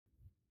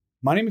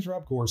My name is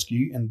Rob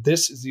Gorski, and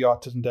this is the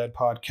Autism Dad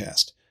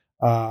Podcast.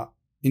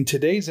 In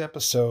today's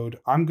episode,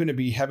 I'm going to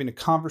be having a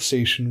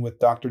conversation with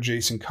Dr.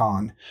 Jason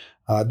Kahn.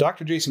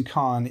 Dr. Jason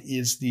Kahn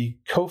is the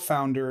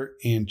co-founder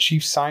and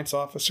chief science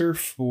officer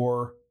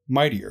for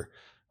Mightier.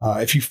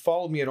 If you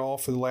followed me at all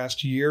for the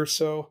last year or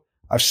so,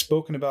 I've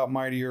spoken about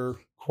Mightier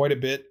quite a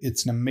bit.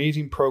 It's an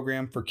amazing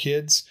program for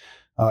kids.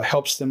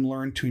 Helps them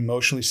learn to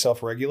emotionally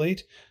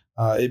self-regulate.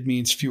 It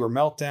means fewer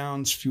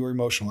meltdowns, fewer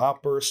emotional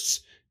outbursts.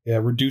 It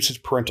reduces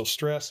parental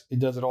stress. It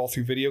does it all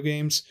through video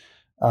games.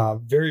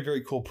 Very,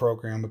 very cool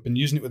program. I've been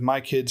using it with my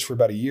kids for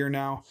about a year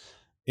now,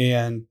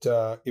 and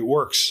it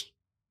works.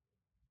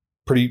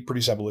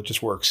 Pretty simple. It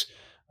just works.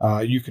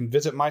 You can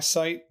visit my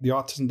site,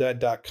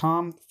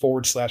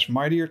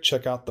 theautismdad.com/Mightier.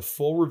 Check out the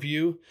full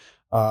review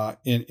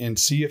and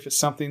see if it's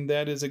something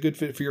that is a good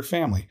fit for your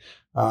family.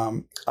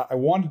 I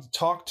wanted to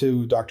talk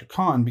to Dr.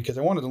 Kahn because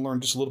I wanted to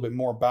learn just a little bit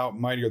more about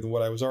Mightier than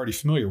what I was already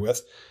familiar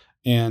with,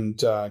 and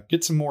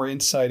get some more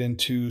insight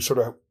into sort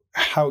of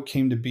how it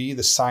came to be,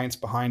 the science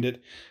behind it,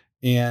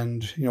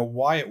 and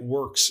why it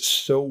works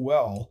so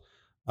well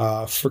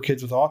for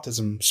kids with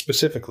autism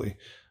specifically.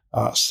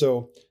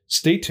 So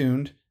stay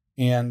tuned,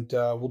 and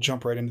we'll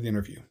jump right into the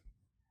interview.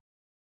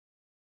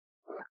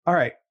 All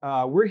right,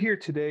 we're here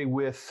today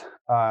with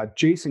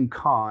Jason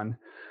Kahn.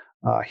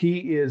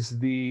 He is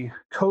the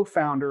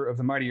co-founder of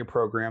the Mightier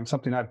program,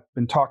 something I've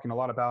been talking a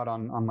lot about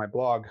on my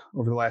blog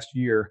over the last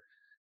year.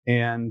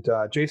 And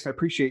Jason, I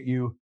appreciate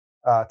you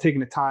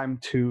taking the time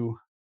to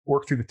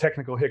work through the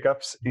technical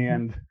hiccups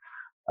and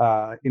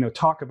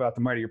talk about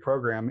the Mightier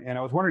program. And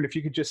I was wondering if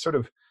you could just sort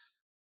of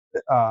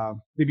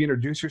maybe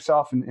introduce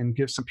yourself and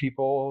give some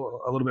people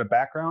a little bit of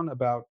background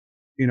about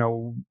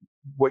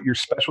what your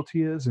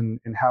specialty is and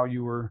how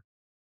you were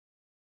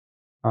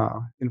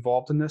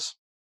involved in this.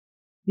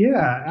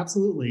 Yeah,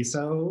 absolutely.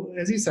 So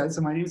as you said,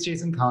 my name is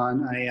Jason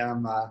Kahn.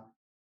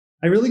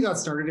 I really got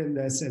started in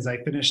this as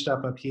I finished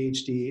up a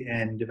PhD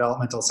in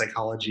developmental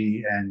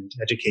psychology and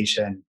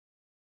education,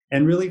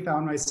 and really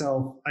found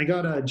myself, I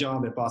got a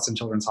job at Boston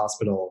Children's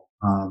Hospital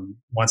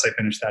once I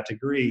finished that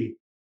degree,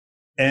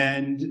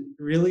 and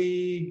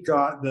really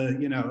got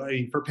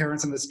for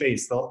parents in the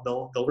space,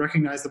 they'll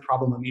recognize the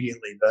problem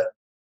immediately, but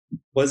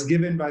was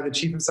given by the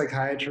chief of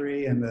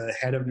psychiatry and the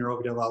head of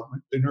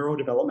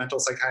neurodevelopmental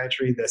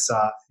psychiatry this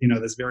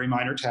very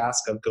minor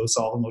task of go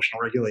solve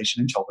emotional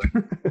regulation in children.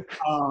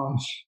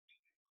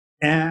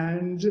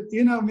 And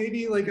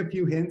maybe like a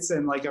few hints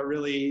and like a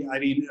really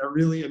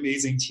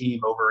amazing team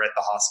over at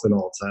the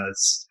hospital to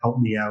help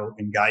me out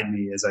and guide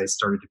me as I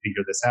started to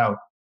figure this out.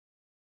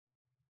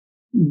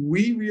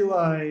 We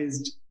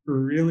realized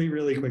really,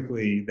 really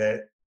quickly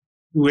that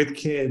with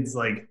kids,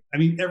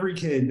 every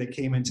kid that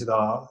came into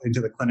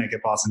the clinic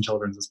at Boston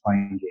Children's was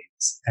playing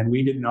games, and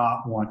we did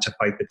not want to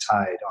fight the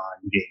tide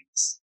on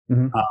games.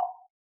 Mm-hmm.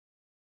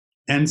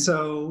 And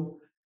so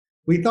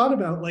we thought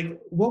about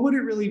what would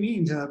it really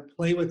mean to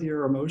play with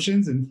your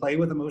emotions and play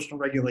with emotional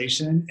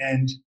regulation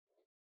and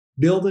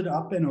build it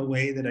up in a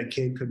way that a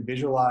kid could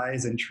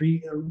visualize and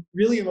treat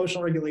really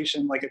emotional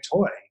regulation like a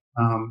toy.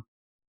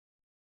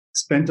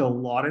 Spent a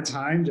lot of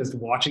time just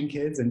watching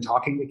kids and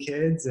talking to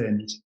kids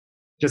and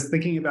just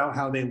thinking about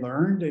how they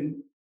learned.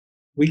 And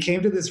we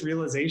came to this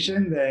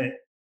realization that,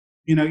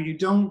 you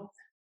don't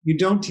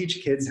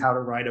teach kids how to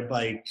ride a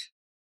bike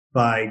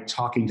by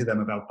talking to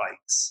them about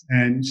bikes.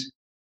 And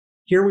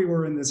here we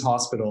were in this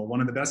hospital,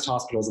 one of the best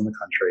hospitals in the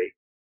country.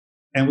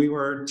 And we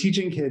were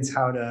teaching kids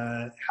how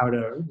to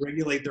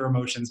regulate their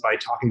emotions by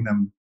talking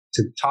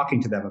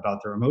to them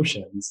about their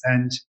emotions.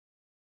 And,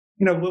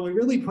 when we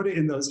really put it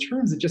in those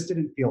terms, it just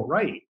didn't feel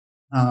right.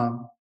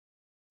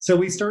 So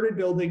we started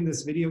building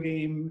this video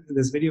game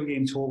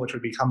tool, which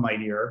would become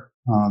Mightier.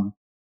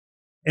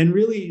 And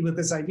really with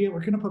this idea, we're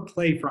going to put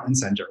play front and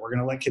center. We're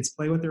going to let kids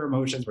play with their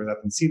emotions. We're going to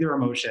let them see their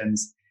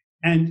emotions.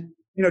 And,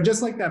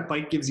 just like that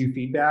bike gives you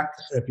feedback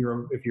if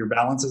your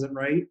balance isn't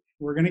right,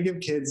 we're going to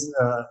give kids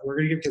a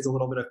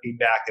little bit of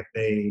feedback if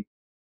they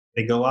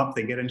go up,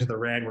 they get into the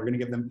red. We're going to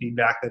give them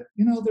feedback that,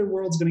 their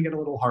world's going to get a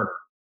little harder.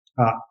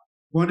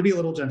 We wanted to be a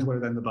little gentler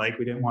than the bike.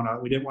 We didn't want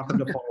them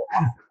to fall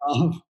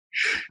off.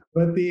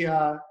 But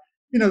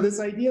this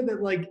idea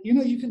that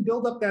you can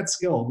build up that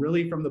skill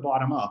really from the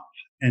bottom up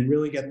and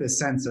really get this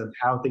sense of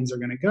how things are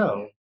going to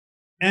go.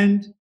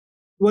 And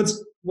what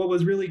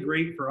was really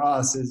great for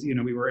us is,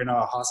 we were in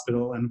a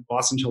hospital, and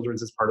Boston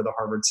Children's is part of the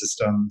Harvard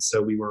system. So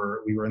we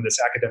were in this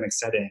academic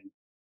setting,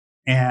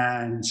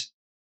 and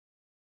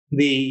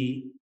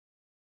we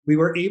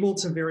were able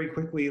to very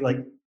quickly,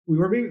 we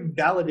were able to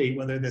validate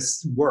whether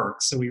this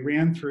works. So we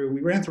ran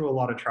through a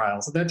lot of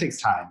trials. So that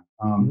takes time.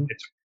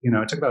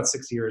 It took about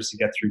 6 years to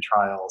get through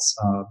trials,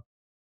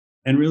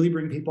 and really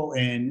bring people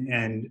in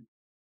and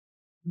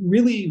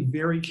really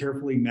very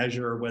carefully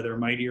measure whether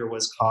Mightier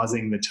was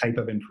causing the type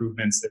of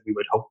improvements that we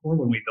would hope for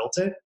when we built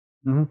it.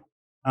 Mm-hmm.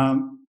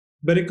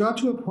 But it got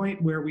to a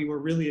point where we were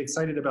really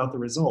excited about the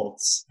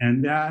results.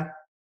 And that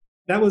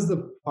was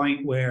the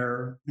point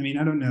where, I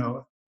don't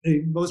know,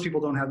 most people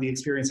don't have the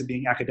experience of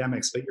being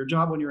academics, but your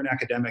job when you're an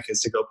academic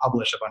is to go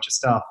publish a bunch of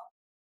stuff.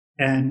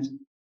 And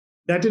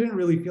that didn't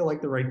really feel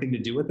like the right thing to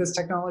do with this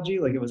technology.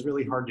 Like, it was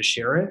really hard to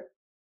share it.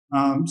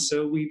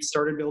 So we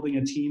started building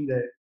a team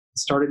that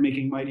started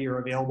making Mightier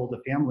available to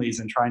families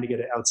and trying to get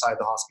it outside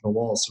the hospital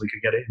walls so we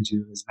could get it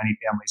into as many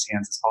families'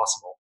 hands as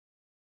possible.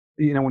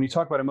 When you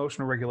talk about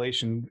emotional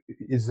regulation,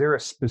 is there a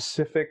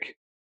specific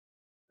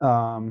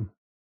um,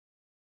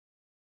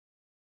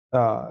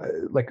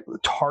 like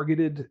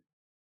targeted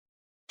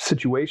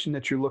situation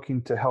that you're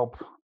looking to help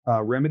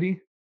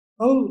remedy?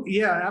 Oh,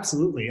 yeah,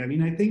 absolutely. I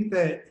mean, I think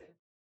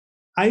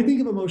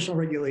of emotional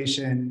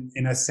regulation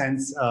in a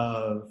sense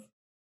of,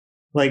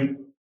 like,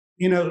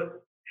 you know,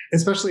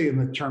 especially in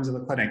the terms of the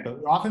clinic, but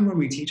often when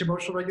we teach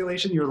emotional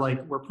regulation, you're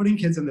like, we're putting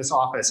kids in this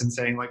office and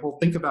saying, like, well,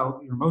 think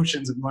about your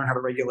emotions and learn how to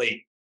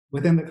regulate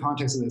within the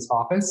context of this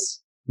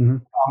office. Mm-hmm.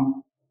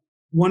 Um,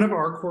 One of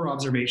our core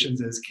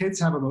observations is kids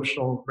have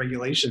emotional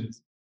regulation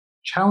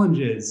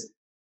challenges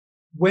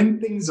when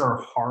things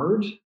are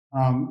hard.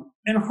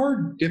 And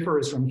hard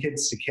differs from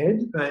kids to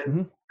kid, but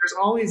Mm-hmm.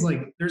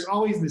 there's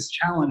always this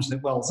challenge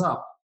that wells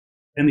up,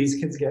 and these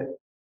kids get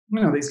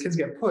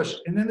pushed,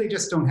 and then they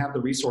just don't have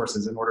the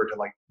resources in order to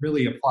like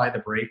really apply the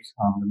brake,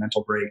 the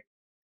mental brake,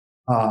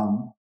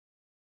 um,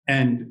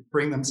 and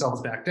bring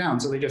themselves back down.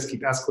 So they just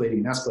keep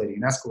escalating and escalating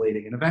and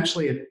escalating. And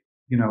eventually,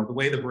 the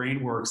way the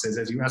brain works is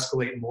as you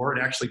escalate more,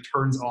 it actually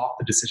turns off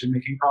the decision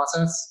making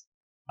process.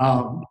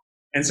 Um,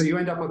 and so you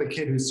end up with a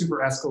kid who's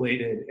super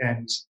escalated,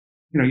 and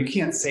you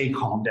can't say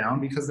calm down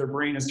because their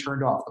brain is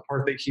turned off. The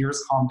part that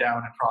hears calm down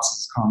and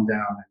processes calm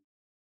down and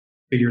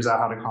figures out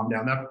how to calm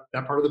down,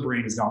 that part of the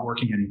brain is not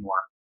working anymore.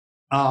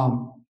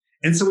 Um,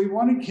 and so we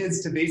wanted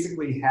kids to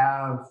basically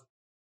have,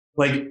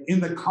 like,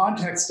 in the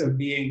context of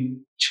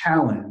being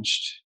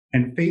challenged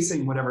and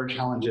facing whatever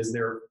challenges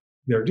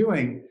they're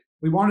doing,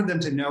 we wanted them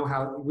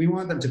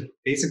to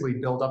basically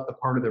build up the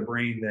part of their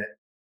brain that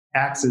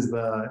acts as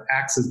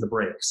the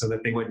brake, so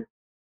that they would,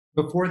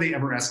 before they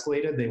ever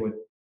escalated, they would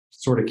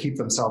sort of keep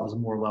themselves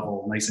more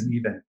level, nice and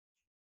even.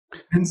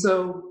 And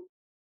so,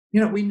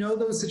 we know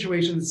those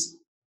situations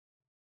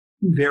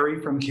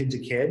vary from kid to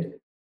kid,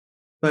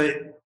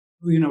 but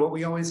what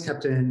we always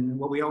kept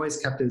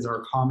as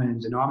our common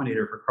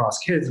denominator for cross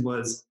kids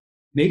was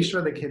make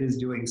sure the kid is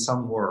doing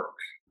some work.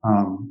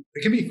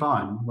 It can be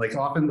fun. Like,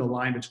 often the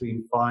line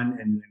between fun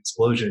and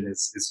explosion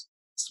is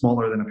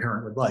smaller than a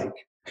parent would like.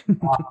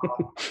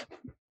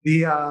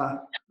 The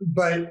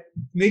But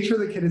make sure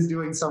the kid is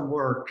doing some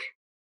work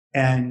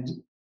and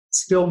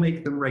still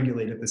make them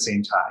regulate at the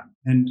same time.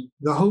 And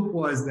the hope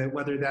was that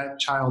whether that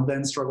child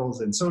then struggles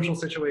in social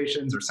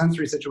situations or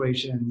sensory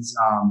situations,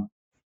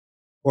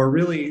 or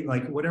really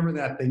like whatever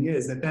that thing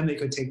is, that then they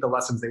could take the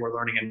lessons they were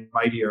learning in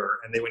Mightier,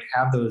 and they would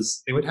have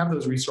those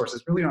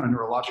resources really on a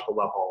neurological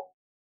level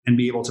and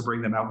be able to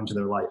bring them out into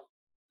their life.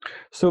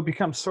 So it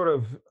becomes sort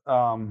of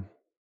an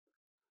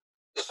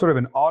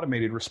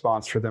automated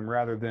response for them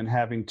rather than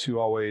having to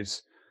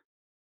always,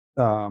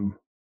 um,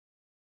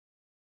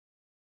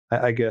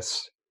 I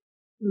guess,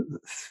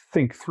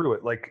 think through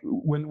it. Like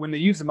when they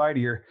use the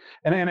Mightier,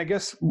 and I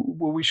guess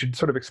what we should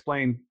sort of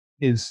explain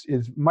is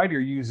Mightier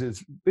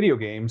uses video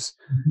games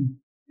Mhm.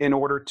 in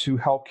order to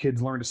help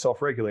kids learn to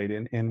self-regulate.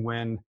 And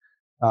when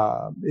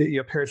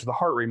it pairs with a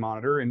heart rate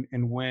monitor,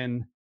 and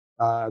when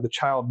the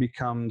child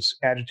becomes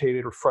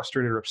agitated or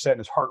frustrated or upset and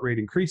his heart rate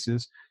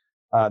increases,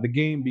 the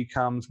game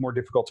becomes more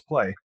difficult to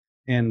play.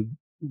 And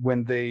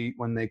when they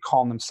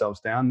calm themselves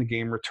down, the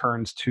game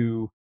returns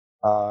to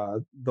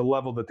the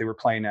level that they were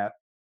playing at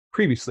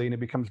previously, and it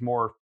becomes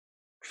more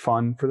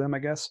fun for them, I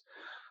guess.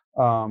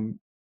 Um,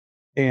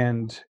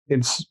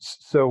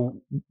 so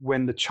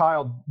when the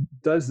child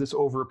does this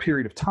over a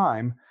period of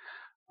time,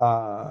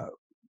 uh,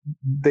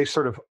 they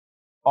sort of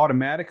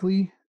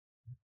automatically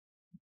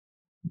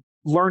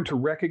learn to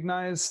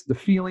recognize the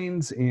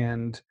feelings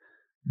and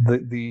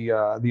the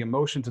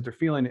emotions that they're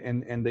feeling,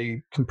 and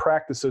they can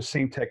practice those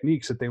same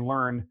techniques that they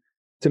learn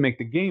to make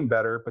the game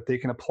better, but they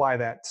can apply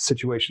that to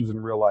situations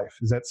in real life.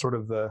 Is that sort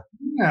of the?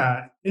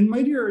 Yeah, and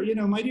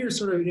Mightier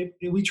sort of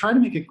we try to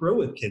make it grow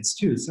with kids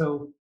too.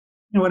 So,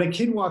 when a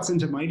kid walks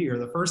into Mightier,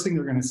 the first thing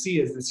they're going to see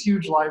is this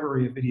huge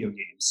library of video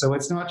games. So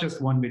it's not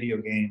just one video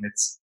game.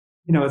 It's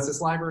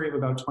this library of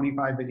about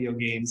 25 video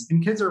games,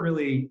 and kids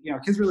really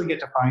get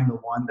to find the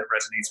one that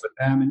resonates with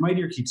them. And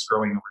Mightier keeps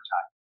growing over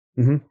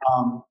time.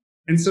 Mm-hmm.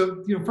 And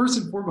so, first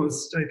and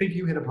foremost, I think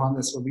you hit upon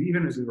this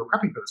even as we were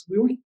prepping for this,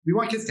 we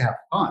want kids to have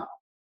fun.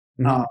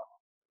 Mm-hmm. Um,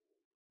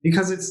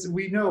 because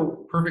we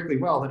know perfectly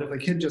well that if a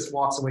kid just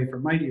walks away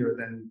from Mightier,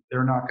 then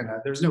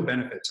there's no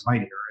benefit to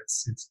Mightier.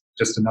 It's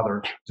just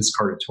another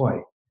discarded toy.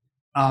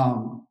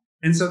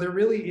 And so there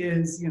really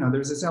is,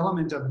 there's this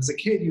element of, as a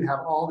kid, you have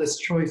all this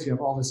choice, you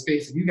have all this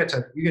space, and you get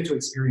to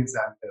experience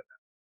that.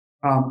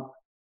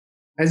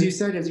 As you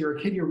said, as you're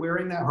a kid, you're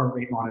wearing that heart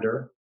rate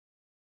monitor,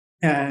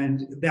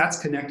 and that's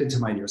connected to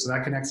Mightier. So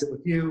that connects it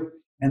with you.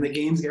 And the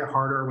games get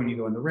harder when you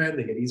go in the red,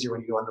 they get easier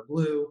when you go in the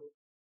blue.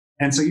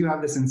 And so you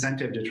have this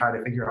incentive to try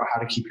to figure out how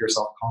to keep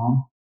yourself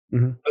calm.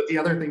 Mm-hmm. But the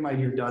other thing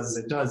Mightier does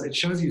is it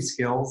shows you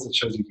skills, it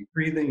shows you deep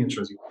breathing, it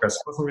shows you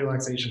progressive muscle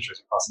relaxation, it shows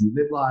you crossing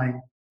the midline.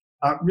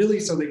 really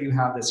so that you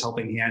have this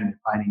helping hand in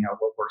finding out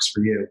what works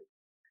for you.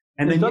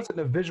 And It then, does it in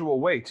a visual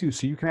way too,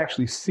 so you can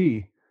actually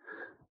see.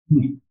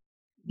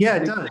 yeah,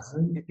 it does.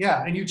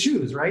 Yeah, and you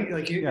choose, right?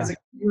 Like as Yeah, a kid,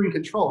 you're in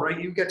control, right?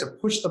 You get to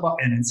push the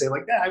button and say,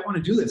 like, "Yeah, I want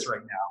to do this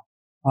right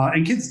now."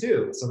 And kids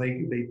do, so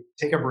they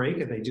take a break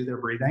and they do their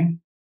breathing,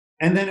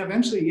 and then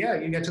eventually, yeah,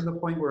 you get to the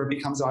point where it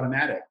becomes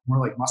automatic, more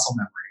like muscle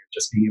memory,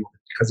 just being able to,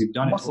 because you've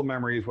done it. muscle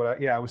memory is what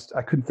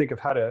I couldn't think of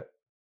how to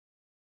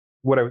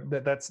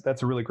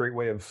that's a really great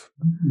way of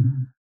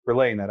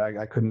relaying that.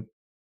 I couldn't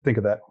think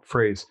of that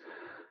phrase.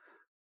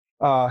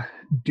 Uh,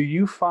 do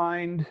you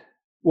find,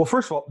 well,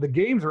 first of all, the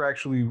games are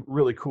actually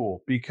really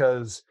cool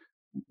because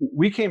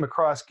we came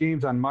across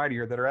games on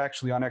Mightier that are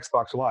actually on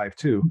Xbox Live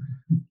too.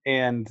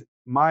 And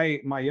my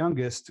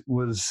youngest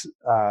was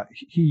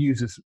he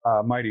uses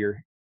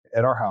Mightier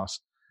at our house,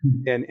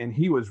 and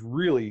he was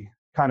really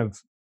kind of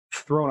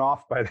thrown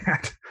off by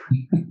that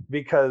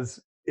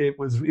because it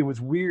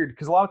was weird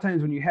because a lot of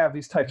times when you have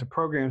these types of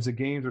programs, the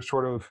games are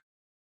sort of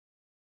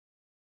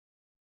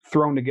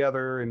thrown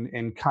together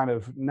and kind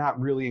of not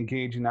really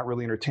engaging, not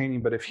really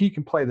entertaining. But if he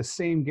can play the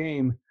same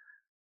game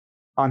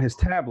on his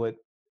tablet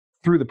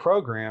through the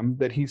program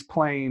that he's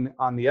playing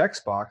on the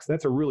Xbox,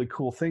 that's a really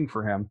cool thing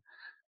for him.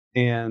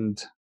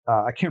 And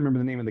I can't remember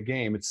the name of the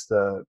game. It's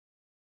the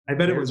I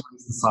bet it was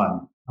Raise the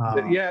Sun.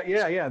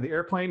 yeah, the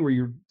airplane where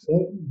you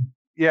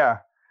yeah,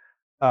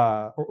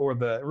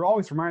 or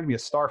always reminded me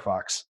of Star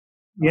Fox,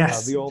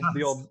 Yes, the old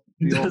it old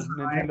does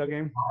Nintendo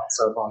game.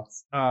 Star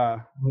Fox.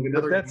 Like But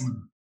another that's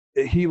game.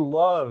 he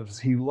loves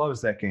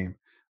that game.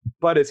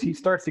 But as he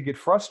starts to get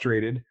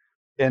frustrated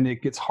and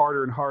it gets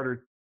harder and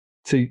harder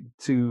to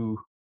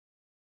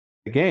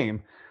the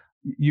game,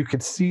 you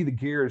could see the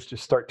gears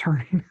just start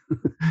turning.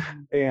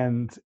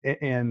 and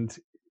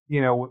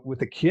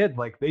with a kid,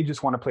 like they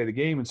just want to play the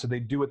game, and so they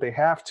do what they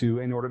have to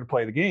in order to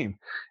play the game.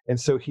 And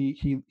so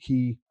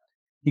he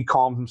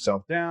calms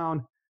himself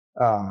down.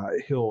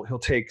 He'll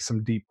take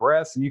some deep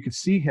breaths, and you could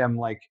see him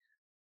like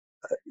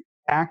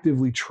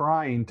actively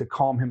trying to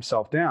calm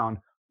himself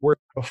down, where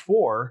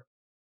before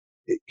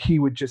he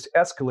would just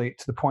escalate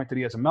to the point that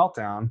he has a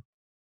meltdown,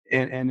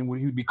 and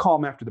he would be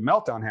calm after the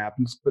meltdown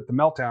happens, but the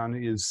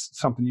meltdown is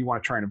something you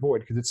want to try and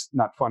avoid because it's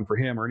not fun for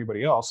him or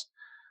anybody else.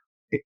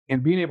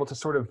 And being able to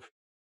sort of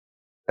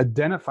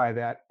identify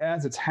that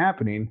as it's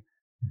happening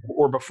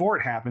or before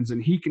it happens,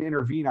 and he can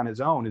intervene on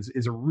his own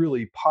is a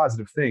really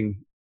positive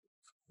thing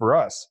for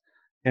us.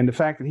 And the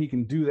fact that he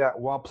can do that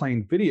while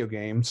playing video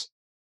games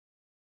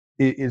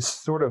is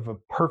sort of a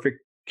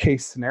perfect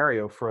case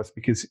scenario for us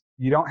because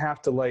you don't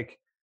have to like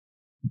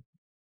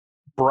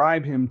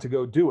bribe him to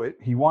go do it.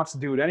 He wants to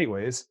do it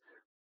anyways,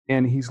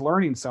 and he's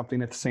learning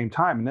something at the same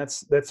time, and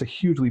that's a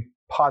hugely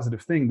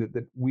positive thing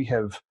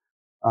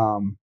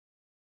um,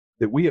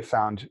 that we have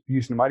found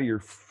using Mightier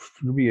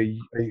for be a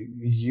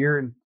year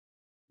and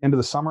into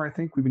the summer. I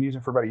think we've been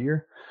using it for about a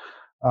year.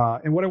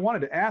 And what I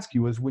wanted to ask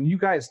you is, when you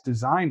guys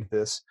designed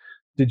this,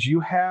 did you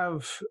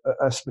have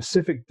a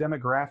specific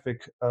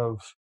demographic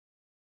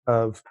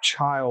of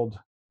child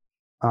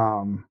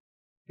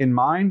in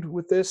mind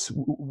with this?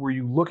 Were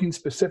you looking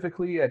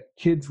specifically at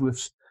kids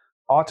with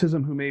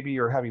autism who maybe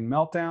are having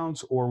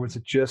meltdowns, or was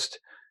it just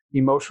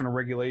emotional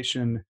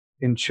regulation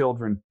in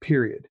children,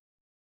 period?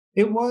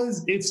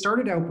 It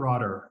started out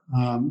broader.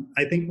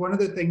 I think one of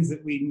the things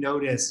that we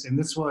noticed, and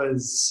this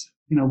was,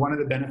 one of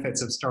the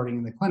benefits of starting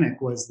in the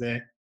clinic, was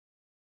that,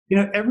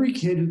 every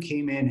kid who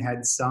came in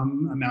had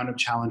some amount of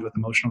challenge with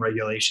emotional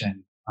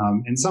regulation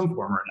in some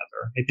form or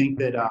another. I think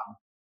that,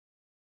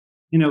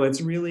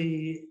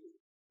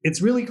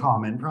 it's really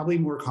common, probably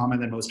more common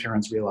than most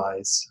parents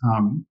realize,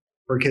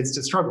 for kids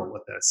to struggle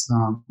with this.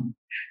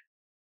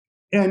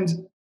 And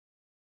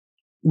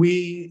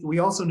we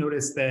also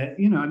noticed that,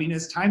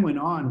 as time went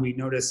on, we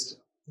noticed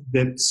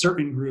that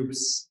certain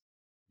groups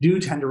do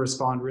tend to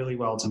respond really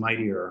well to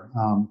Mightier.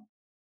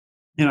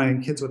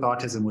 Kids with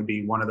autism would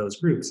be one of those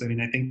groups. I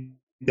think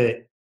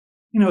that,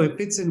 it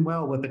fits in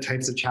well with the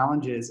types of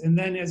challenges. And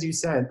then, as you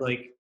said,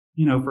 like,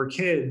 for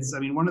kids,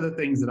 one of the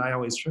things that I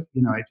always,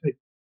 I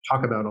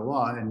talk about a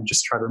lot and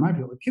just try to remind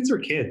people, like, kids are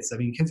kids.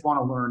 Kids want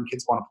to learn,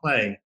 kids want to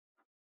play.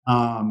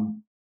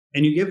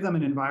 And you give them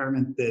an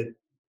environment that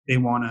they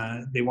want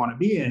to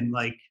be in,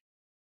 like,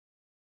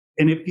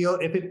 and if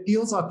it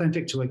feels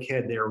authentic to a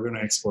kid, they're going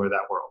to explore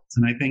that world.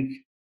 And I think,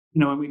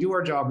 when we do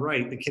our job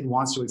right, the kid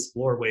wants to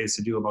explore ways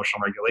to do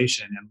emotional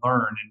regulation and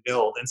learn and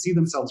build and see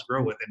themselves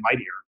grow within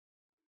Mightier.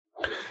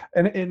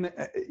 And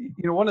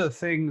one of the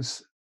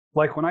things,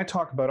 like when I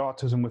talk about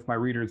autism with my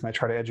readers and I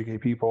try to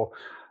educate people,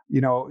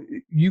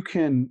 you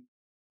can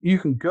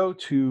go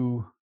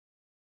to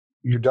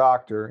your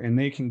doctor and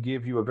they can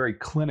give you a very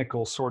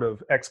clinical sort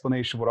of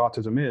explanation of what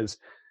autism is,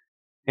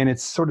 and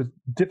it's sort of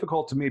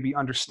difficult to maybe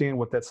understand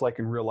what that's like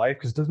in real life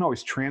because it doesn't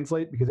always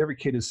translate because every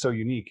kid is so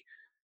unique.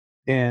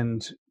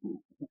 And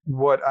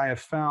what I have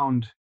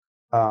found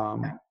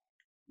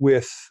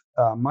with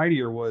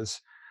Mightier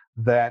was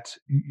that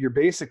you're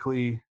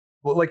basically,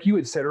 well, like you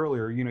had said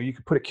earlier, you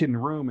could put a kid in a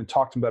room and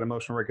talk to them about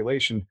emotional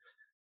regulation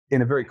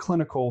in a very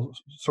clinical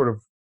sort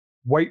of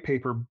white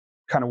paper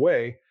kind of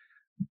way,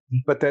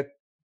 but that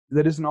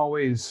isn't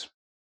always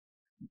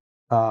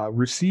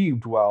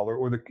received well,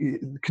 or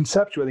the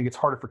conceptually, I think it's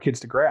harder for kids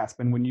to grasp.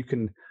 And when you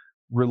can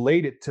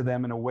relate it to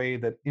them in a way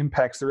that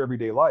impacts their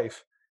everyday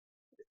life,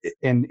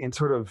 and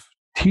sort of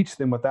teach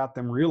them without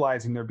them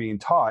realizing they're being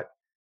taught,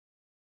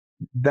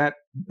 that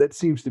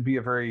seems to be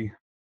a very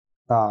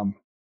um,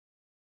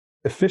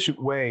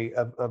 efficient way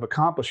of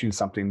accomplishing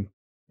something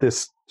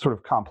this sort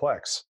of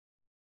complex.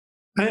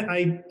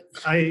 I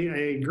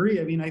agree.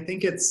 I mean, I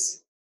think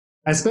it's,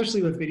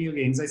 especially with video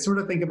games, I sort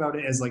of think about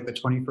it as like the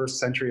 21st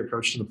century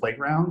approach to the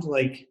playground.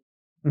 Like,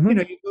 Hmm.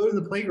 you go to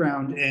the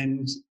playground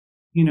and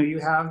you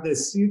have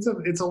this.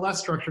 It's a less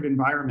structured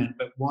environment,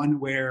 but one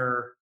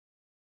where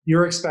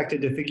you're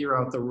expected to figure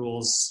out the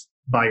rules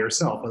by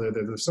yourself, whether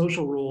they're the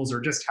social rules or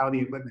just how the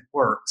equipment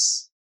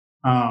works.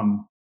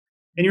 Um,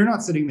 and you're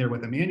not sitting there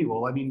with a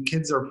manual. I mean,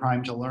 kids are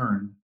primed to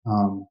learn,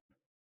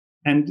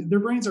 and their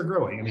brains are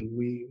growing. I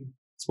mean,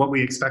 it's what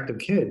we expect of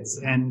kids,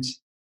 and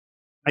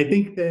I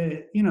think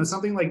that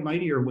something like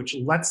Mightier, which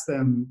lets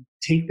them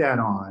take that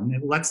on,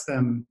 it lets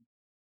them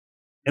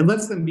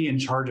be in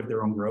charge of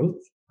their own growth,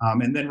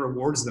 and then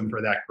rewards them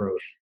for that growth.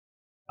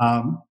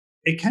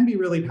 It can be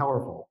really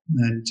powerful,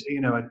 and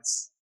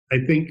it's. I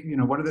think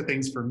one of the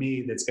things for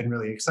me that's been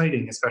really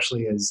exciting,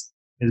 especially as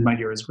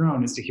Mightier has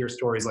grown, is to hear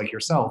stories like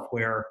yourself,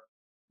 where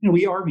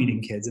we are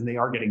meeting kids and they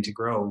are getting to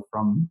grow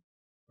from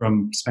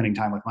spending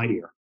time with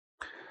Mightier.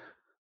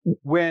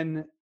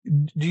 When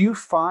do you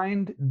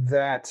find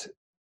that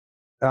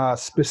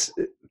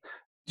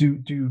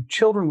do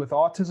children with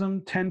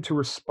autism tend to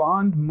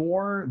respond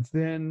more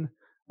than,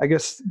 I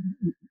guess,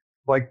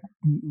 like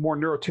more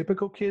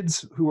neurotypical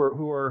kids who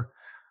are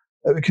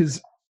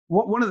because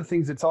one of the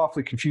things that's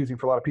awfully confusing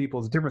for a lot of people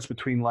is the difference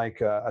between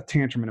like a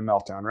tantrum and a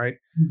meltdown, right?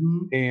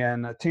 Mhm.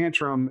 And a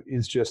tantrum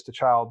is just a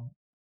child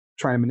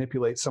trying to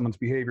manipulate someone's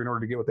behavior in order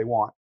to get what they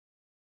want.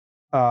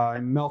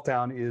 And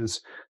meltdown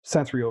is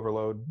sensory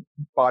overload.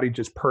 Body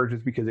just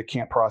purges because it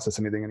can't process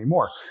anything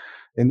anymore.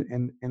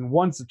 And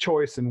one's a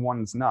choice and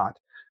one's not.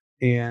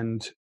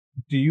 And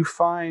do you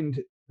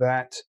find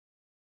that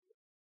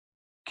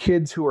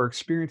kids who are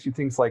experiencing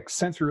things like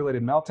sensory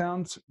related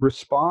meltdowns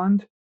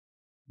respond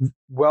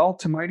well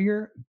to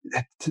Mightier,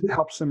 to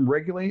helps them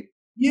regulate?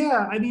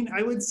 Yeah, I mean,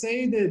 I would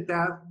say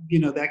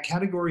that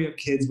category of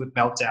kids with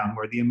meltdown,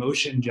 where the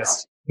emotion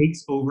just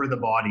takes over the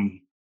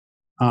body,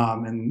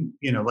 and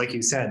like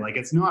you said, like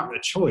it's not a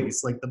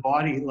choice. Like the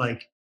body,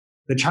 like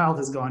the child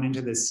has gone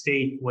into this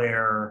state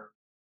where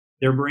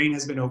their brain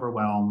has been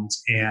overwhelmed,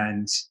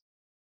 and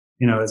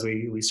as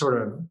we sort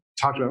of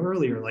talked about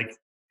earlier, like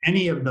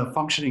any of the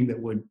functioning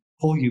that would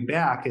pull you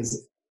back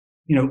is,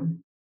 you know,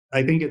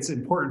 I think it's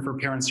important for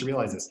parents to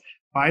realize this.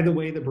 By the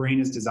way the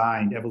brain is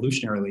designed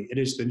evolutionarily, it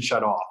has been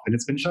shut off. And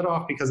it's been shut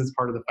off because it's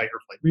part of the fight or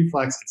flight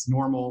reflex. It's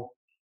normal.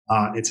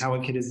 It's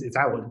how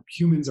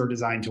humans are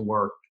designed to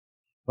work.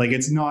 Like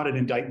it's not an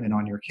indictment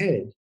on your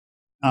kid.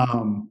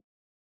 Um,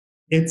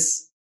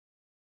 it's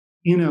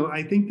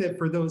I think that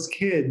for those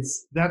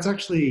kids, that's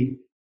actually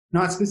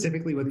not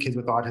specifically with kids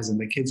with autism,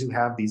 but kids who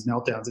have these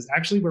meltdowns is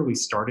actually where we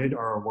started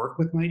our work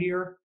with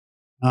Mightier,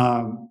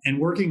 and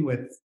working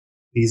with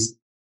these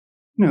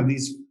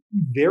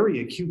very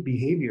acute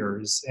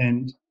behaviors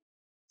and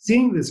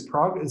seeing this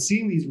progress,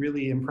 seeing these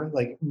really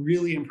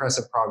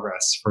impressive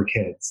progress for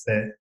kids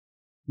that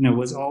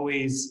was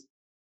always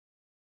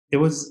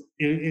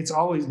it's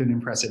always been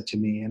impressive to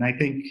me. And I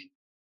think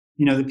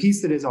the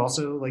piece that is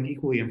also like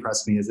equally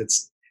impressed me is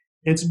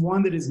it's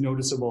one that is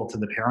noticeable to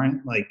the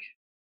parent. Like,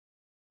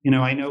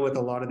 I know with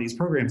a lot of these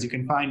programs, you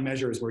can find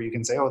measures where you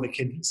can say, oh, the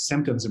kid's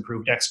symptoms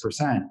improved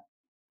X%.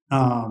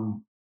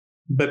 Um,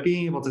 but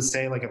being able to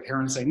say, like a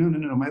parent saying, no, no,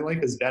 no, no, my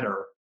life is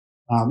better.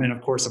 And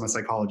of course, I'm a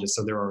psychologist,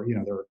 so there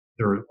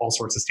are all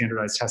sorts of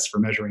standardized tests for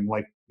measuring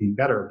life being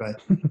better.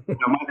 But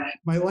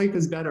my life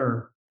is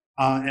better,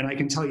 and I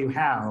can tell you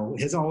how,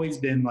 has always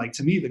been like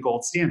to me the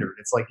gold standard.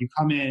 It's like you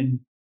come in,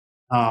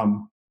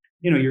 um,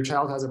 your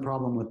child has a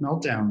problem with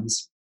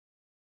meltdowns,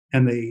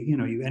 and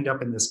you end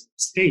up in this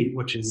state,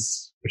 which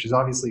is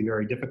obviously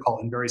very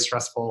difficult and very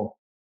stressful,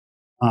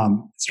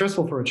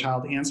 stressful for a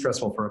child and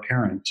stressful for a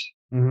parent.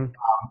 Hmm.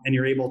 And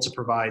you're able to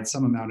provide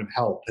some amount of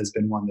help has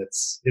been one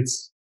that's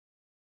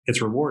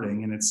it's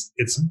rewarding, and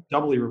it's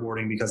doubly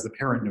rewarding because the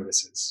parent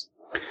notices.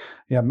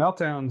 Yeah,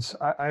 meltdowns.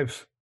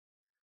 I've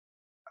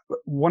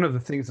one of the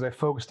things that I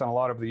focused on a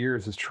lot over the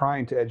years is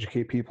trying to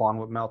educate people on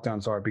what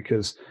meltdowns are,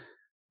 because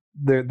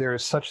there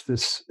is such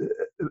this.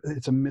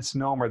 It's a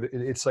misnomer.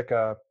 It's like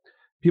a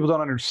people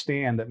don't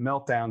understand that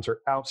meltdowns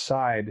are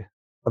outside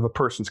of a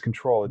person's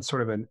control. It's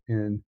sort of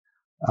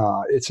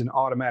it's an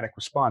automatic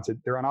response.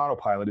 They're on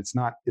autopilot. It's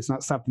not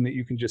something that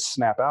you can just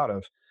snap out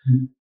of.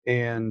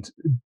 And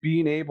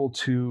being able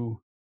to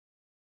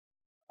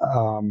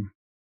um,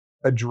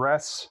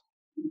 address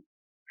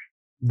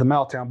the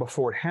meltdown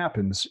before it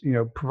happens,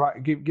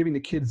 giving the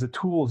kids the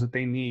tools that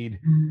they need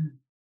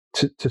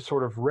to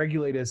sort of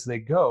regulate as they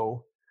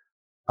go.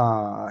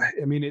 I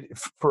mean,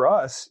 for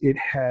us, it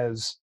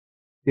has.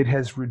 it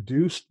has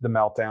reduced the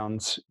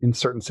meltdowns in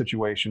certain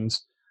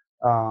situations.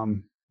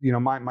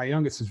 My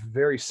youngest is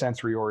very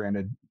sensory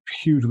oriented,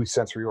 hugely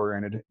sensory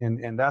oriented,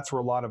 and that's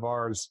where a lot of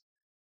ours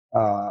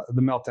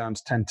the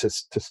meltdowns tend to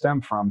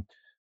stem from.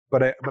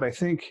 But I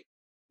think,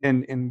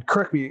 and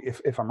correct me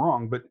if I'm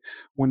wrong, but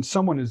when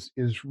someone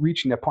is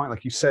reaching that point,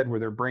 like you said, where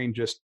their brain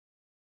just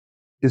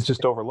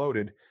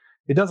overloaded,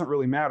 it doesn't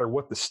really matter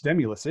what the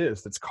stimulus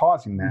is that's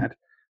causing that.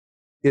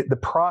 The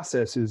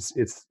process is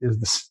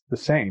the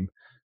same,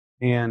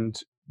 and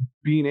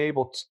being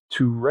able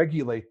to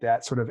regulate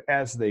that sort of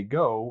as they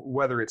go,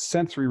 whether it's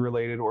sensory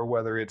related or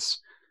whether it's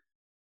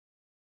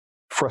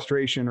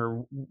frustration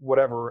or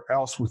whatever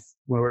else with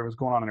whatever was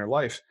going on in their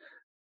life,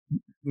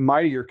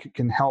 Mightier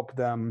can help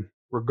them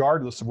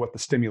regardless of what the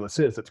stimulus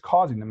is that's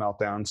causing the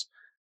meltdowns,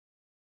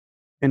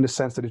 in the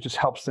sense that it just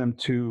helps them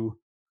to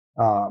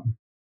um,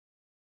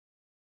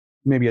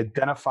 maybe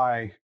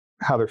identify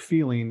how they're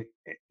feeling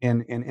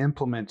and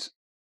implement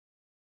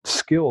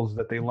skills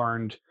that they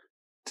learned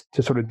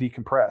to sort of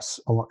decompress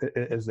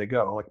as they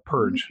go, like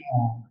purge.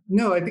 Yeah.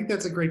 No, I think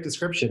that's a great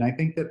description. I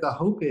think that the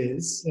hope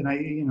is, and I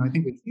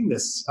think we've seen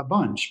this a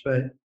bunch,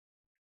 but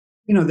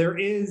there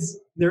is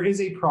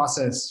a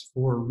process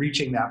for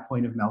reaching that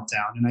point of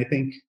meltdown, and I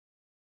think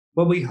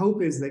what we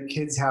hope is that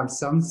kids have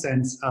some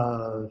sense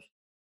of,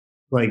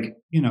 like,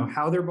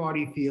 how their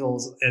body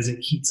feels as it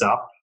heats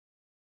up,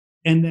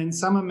 and then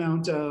some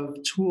amount of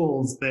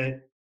tools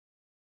that,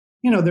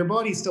 their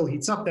body still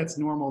heats up. That's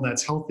normal,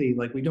 that's healthy.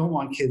 Like, we don't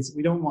want kids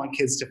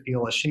to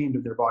feel ashamed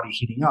of their body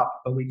heating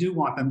up, but we do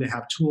want them to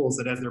have tools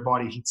that as their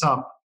body heats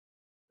up,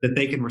 that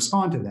they can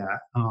respond to that,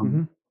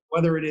 Mm-hmm.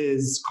 whether it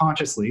is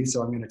consciously,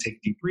 so I'm going to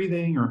take deep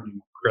breathing, or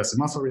progressive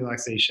muscle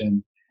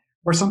relaxation,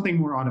 or something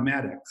more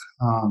automatic.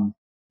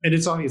 And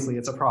it's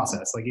a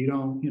process. Like, you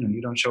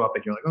don't show up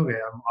and you're like, okay,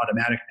 I'm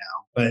automatic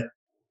now. But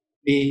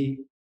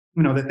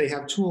that they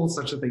have tools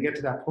such that they get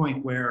to that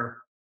point where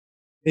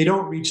they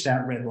don't reach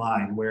that red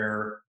line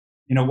where,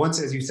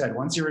 once, as you said,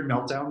 once you're in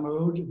meltdown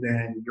mode,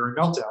 then you're in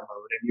meltdown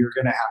mode, and you're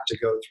going to have to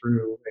go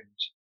through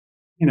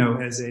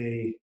and, as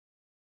a,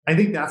 I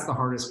think that's the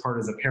hardest part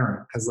as a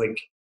parent, because, like,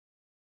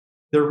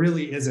 there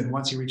really isn't,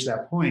 once you reach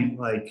that point,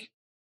 like,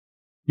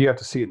 You have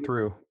to see it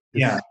through.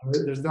 yeah,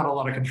 there's not a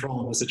lot of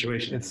control in the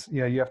situation anymore. It's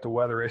yeah, you have to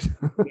weather it.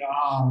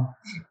 Yeah.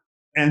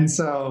 And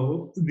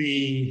so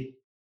being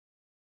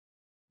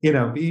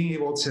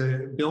able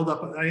to build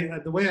up,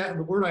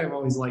 the word I've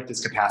always liked is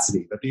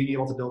capacity, but being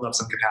able to build up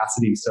some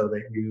capacity so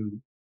that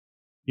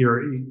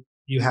you're,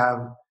 you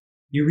have,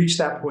 you reach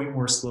that point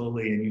more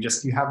slowly, and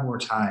you have more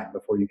time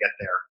before you get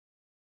there.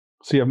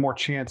 So you have more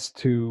chance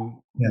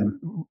to Yeah.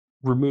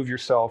 remove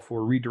yourself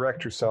or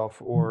redirect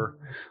yourself or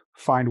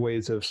find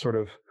ways of sort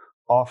of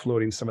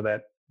offloading some of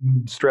that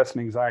stress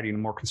and anxiety in a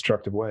more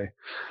constructive way.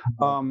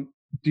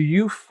 Do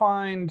you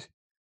find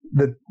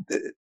that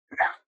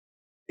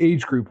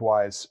age group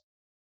wise,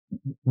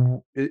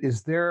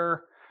 is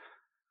there,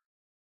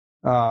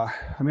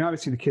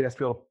 obviously the kid has to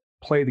be able to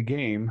play the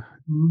game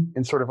Mhm.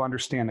 and sort of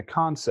understand the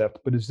concept,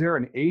 but is there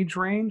an age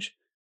range?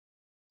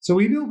 So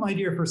we built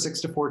Mightier for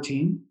 6 to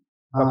 14.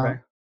 Uh, Okay.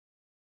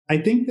 I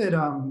think that,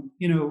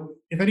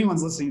 if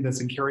anyone's listening to this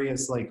and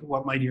curious, like,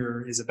 what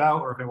Mightier is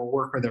about, or if it will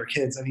work for their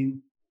kids,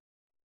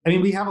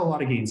 we have a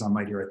lot of games on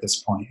Mightier at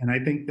this point, and I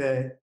think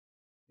that,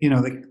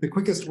 the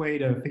quickest way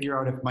to figure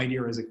out if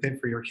Mightier is a fit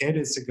for your kid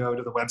is to go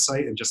to the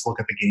website and just look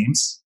at the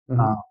games,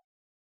 Mhm.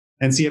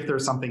 and see if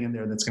there's something in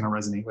there that's going to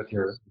resonate with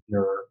your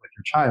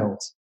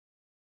child.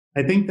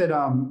 I think that,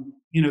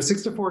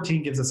 6 to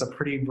 14 gives us a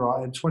pretty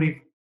broad,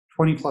 20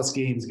 plus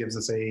games gives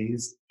us a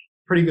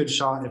pretty good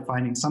shot at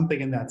finding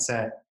something in that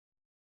set,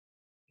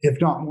 if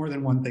not more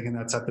than one thing in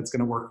that set, that's going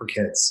to work for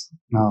kids,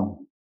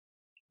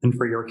 and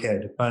for your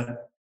kid.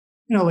 But,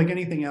 like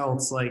anything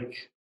else,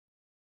 like,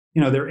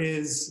 there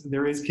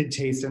is kid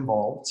taste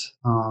involved,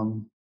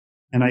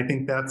 and I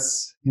think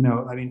that's,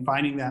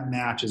 finding that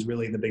match is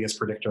really the biggest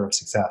predictor of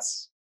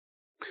success.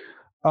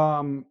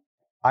 Um,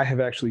 I have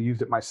actually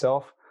used it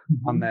myself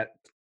on Mhm. that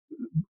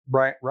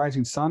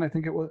Rising Sun, I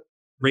think it was. Is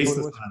that Race what it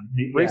the was? sun,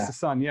 Race yeah. the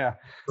Sun, yeah.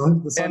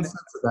 The sun And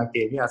sets of that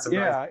game, yeah.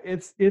 Surprise.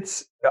 yeah,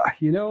 it's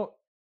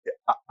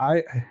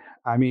I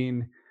I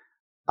mean,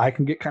 I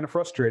can get kind of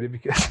frustrated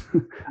because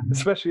Mhm.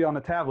 especially on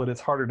a tablet,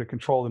 it's harder to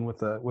control than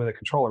with a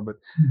controller. But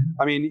Mhm.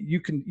 I mean, you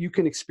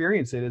can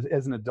experience it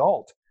as an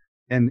adult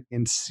and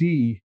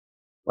see,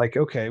 like,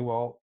 okay,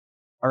 well,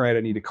 all right,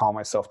 I need to calm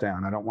myself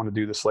down. I don't want to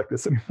do this like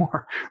this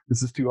anymore.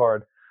 This is too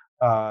hard.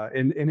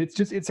 And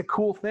it's a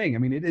cool thing. I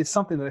mean, it is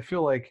something that I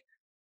feel like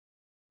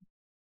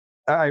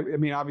I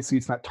mean, obviously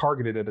it's not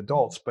targeted at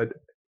adults, but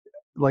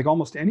like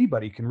almost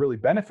anybody can really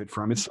benefit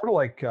from. It's sort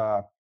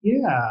of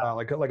Yeah.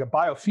 like a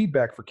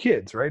biofeedback for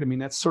kids, right? I mean,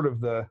 that's sort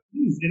of the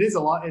It is a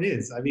lot. It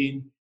is.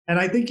 And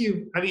I think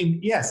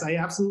yes, I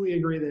absolutely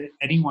agree that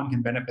anyone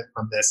can benefit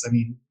from this.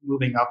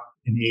 Moving up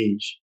in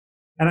age.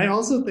 And I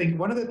also think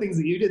one of the things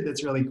that you did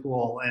that's really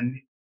cool, and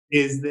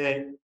is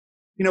that,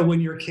 when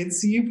your kids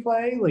see you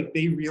play, like,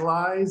 they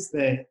realize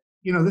that,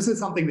 this is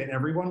something that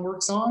everyone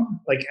works on.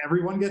 Like,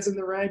 everyone gets in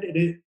the red.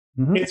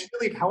 Hmm. it's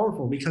really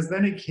powerful because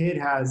then a kid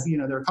has,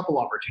 there are a couple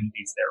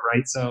opportunities there,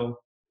 right? So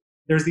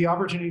there's the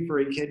opportunity for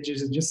a kid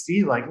to just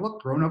see, like,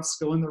 look, grown-ups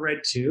go in the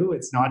red too.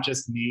 It's not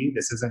just me.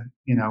 This isn't,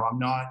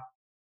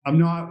 I'm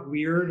not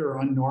weird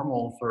or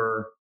unnormal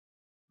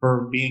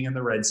for being in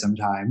the red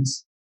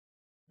sometimes.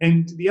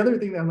 And the other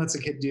thing that lets a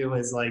kid do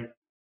is, like,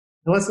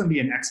 it lets them be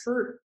an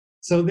expert.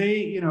 So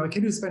a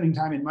kid who's spending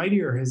time in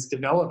Mightier has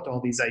developed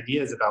all these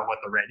ideas about what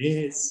the red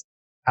is,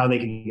 how they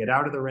can get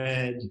out of the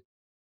red.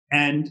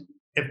 And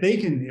if they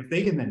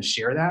can then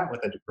share that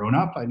with a grown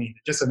up, I mean,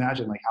 just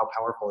imagine, like, how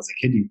powerful as a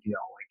kid you feel.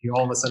 Like, you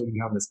all of a sudden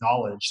you have this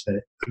knowledge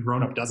that the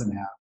grown up doesn't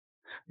have.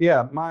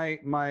 Yeah,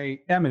 my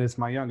Emmett is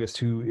my youngest,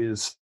 who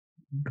is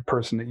the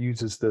person that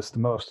uses this the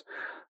most.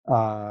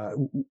 Uh,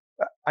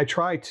 I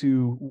try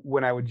to,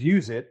 when I would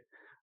use it,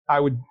 I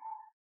would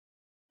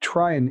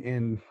try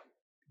and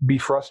be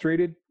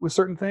frustrated with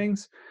certain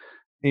things.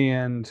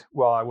 And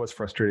well, I was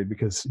frustrated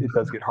because it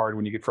does get hard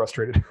when you get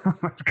frustrated.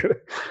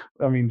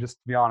 I mean, just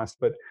to be honest,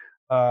 but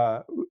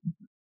uh,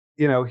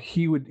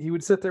 he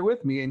would sit there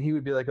with me and he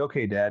would be like,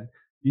 "Okay, Dad,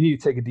 you need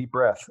to take a deep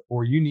breath,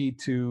 or you need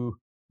to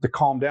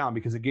calm down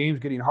because the game's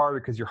getting harder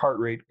because your heart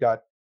rate got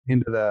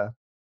into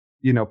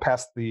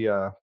past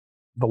the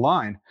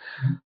line."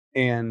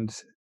 And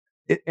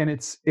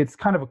it's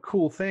kind of a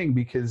cool thing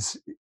because,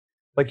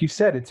 like you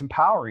said, it's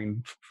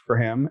empowering for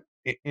him.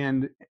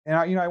 And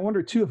I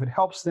wonder too if it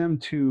helps them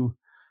to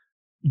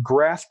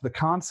grasp the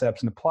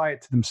concepts and apply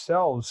it to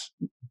themselves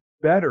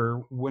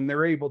better when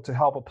they're able to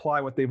help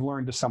apply what they've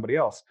learned to somebody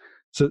else.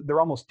 So they're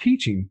almost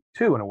teaching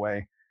too, in a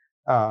way.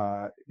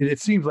 It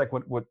seems like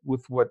what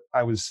with what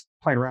I was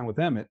playing around with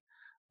Emmett,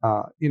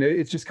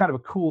 it's just kind of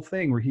a cool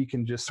thing where he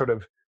can just sort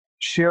of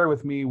share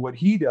with me what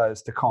he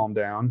does to calm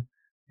down,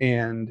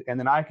 and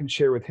then I can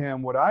share with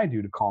him what I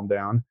do to calm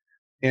down,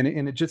 and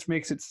it just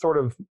makes it sort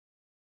of,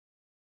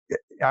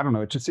 I don't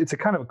know, it's a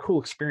kind of a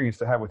cool experience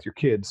to have with your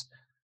kids.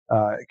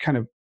 It kind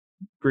of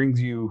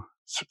brings you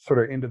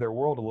sort of into their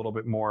world a little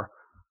bit more.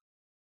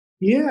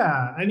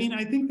 Yeah, I mean,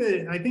 I think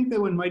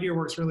that when Mightier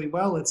works really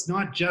well, it's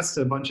not just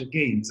a bunch of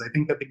games. I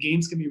think that the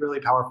games can be really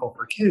powerful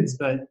for kids,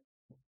 but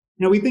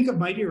we think of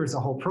Mightier as a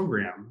whole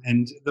program,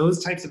 and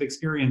those types of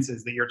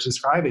experiences that you're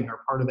describing are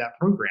part of that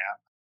program.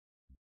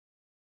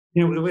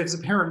 As a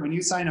parent, when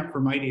you sign up for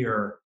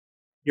Mightier,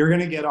 you're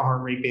going to get a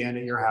heart rate band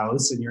at your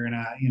house, and you're going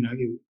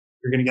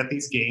to get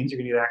these games, you're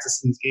going to get access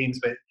to these games,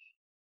 but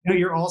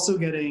you're also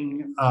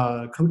getting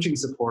coaching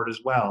support as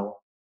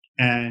well,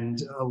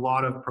 and a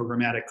lot of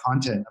programmatic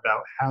content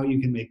about how you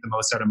can make the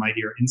most out of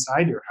Mightier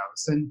inside your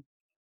house. And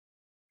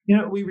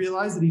we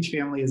realize that each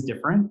family is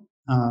different,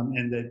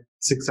 and that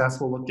success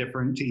will look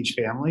different to each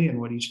family, and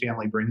what each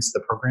family brings to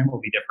the program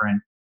will be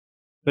different.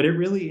 But it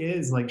really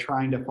is like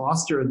trying to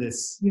foster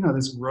this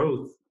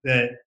growth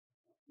that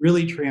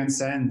really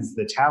transcends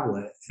the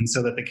tablet, and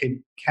so that the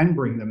kid can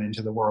bring them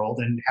into the world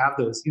and have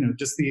those,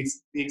 just the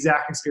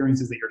exact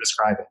experiences that you're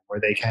describing, where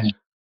they can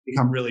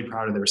become really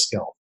proud of their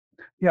skill.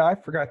 Yeah, I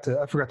forgot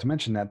to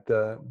mention that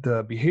the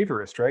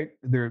behaviorist, right?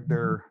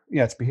 They're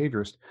yeah, it's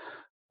behaviorist.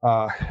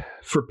 Uh,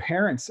 for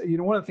parents,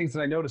 one of the things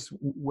that I noticed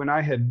when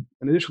I had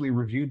initially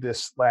reviewed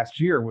this last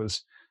year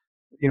was,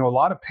 a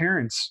lot of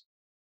parents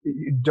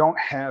don't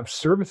have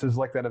services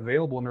like that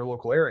available in their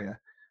local area,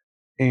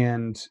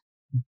 and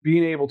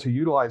being able to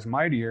utilize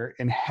Mightier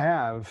and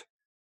have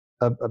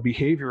a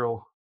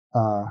behavioral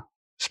uh,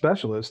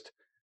 specialist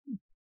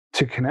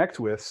to connect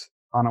with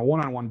on a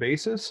one-on-one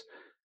basis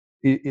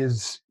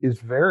is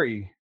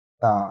very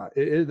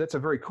that's a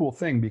very cool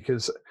thing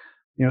because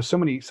so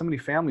many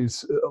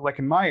families, like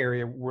in my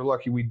area, we're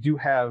lucky we do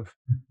have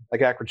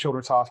like Akron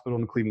Children's Hospital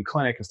and the Cleveland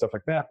Clinic and stuff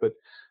like that, but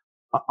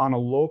on a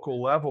local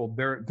level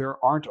there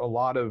aren't a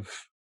lot of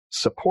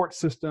support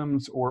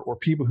systems or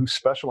people who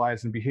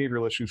specialize in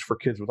behavioral issues for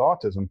kids with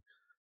autism,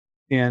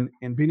 and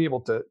being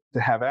able to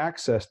have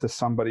access to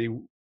somebody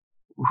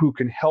who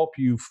can help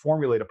you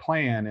formulate a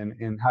plan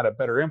and how to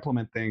better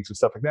implement things and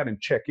stuff like that, and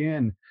check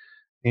in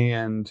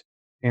and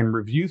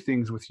review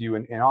things with you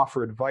and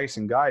offer advice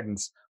and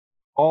guidance,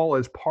 all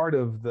as part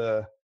of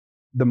the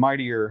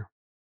Mightier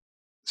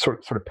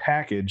sort of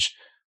package,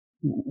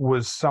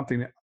 was something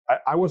that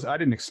I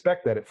didn't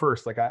expect that at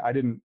first. Like I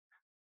didn't,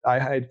 I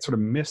had sort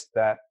of missed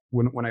that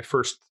when I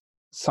first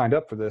signed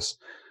up for this,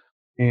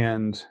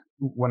 and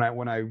when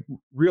I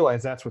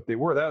realized that's what they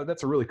were,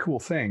 that's a really cool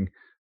thing,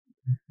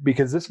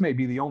 because this may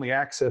be the only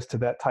access to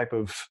that type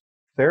of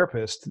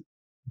therapist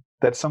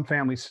that some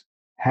families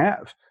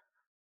have,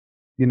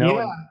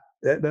 Yeah,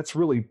 and that's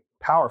really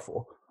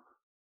powerful.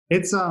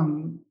 it's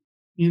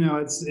you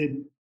know,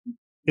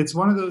 it's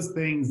one of those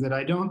things that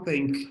I don't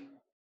think,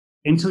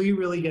 until you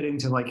really get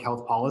into like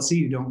health policy,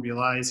 you don't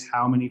realize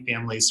how many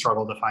families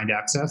struggle to find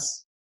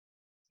access.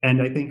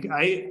 And I think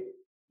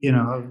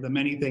of the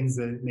many things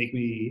that make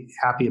me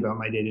happy about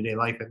my day-to-day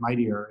life at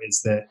Mightier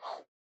is that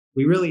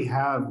we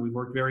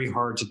worked very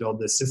hard to build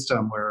this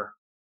system where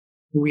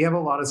we have a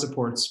lot of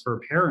supports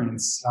for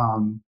parents,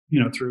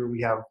 through,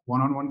 we have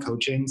one-on-one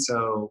coaching.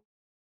 So,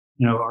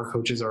 our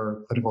coaches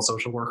are clinical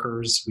social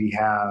workers. We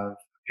have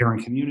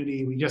parent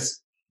community. We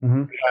just,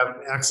 Hmm. We have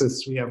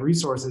access, we have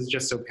resources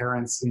just so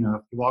parents, if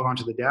you log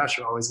onto the dash,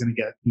 you're always going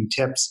to get new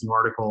tips, new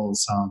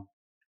articles,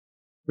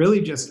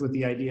 really just with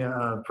the idea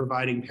of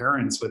providing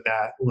parents with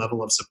that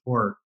level of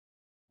support.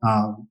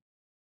 Um,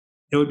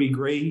 it would be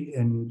great,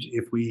 and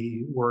if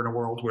we were in a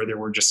world where there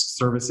were just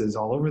services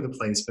all over the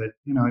place. But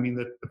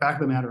the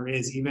fact of the matter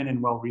is, even in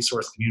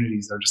well-resourced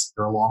communities,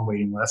 there are long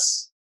waiting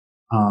lists,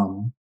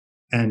 um,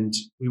 and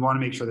we want to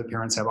make sure that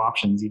parents have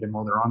options even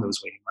while they're on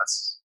those waiting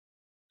lists.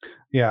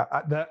 Yeah,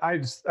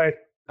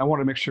 I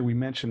want to make sure we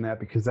mention that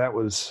because that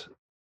was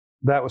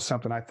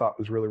something I thought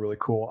was really really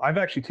cool. I've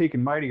actually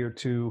taken Mightier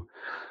to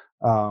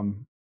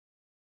um,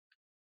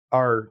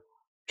 our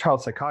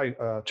child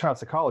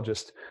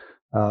psychologist.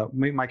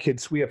 My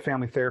kids, we have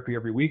family therapy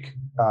every week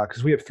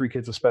because we have 3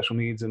 kids with special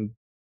needs, and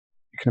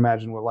you can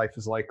imagine what life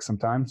is like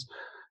sometimes.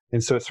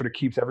 And so it sort of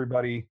keeps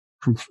everybody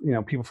from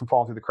people from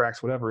falling through the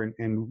cracks, whatever.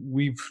 And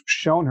we've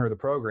shown her the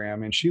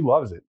program, and she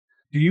loves it.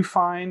 Do you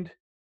find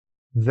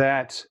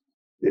that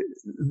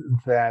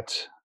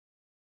that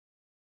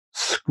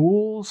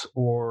schools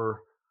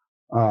or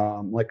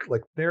like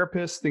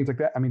therapists, things like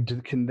that? I mean,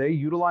 can they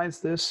utilize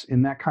this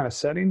in that kind of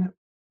setting?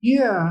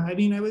 Yeah,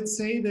 I would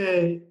say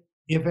that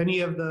if any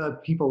of the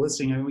people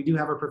listening, we do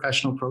have a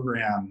professional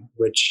program,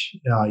 which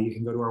you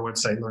can go to our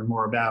website and learn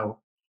more about.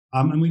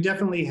 And we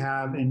definitely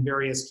have in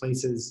various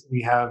places.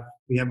 We have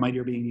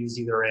Mightier being used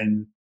either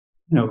in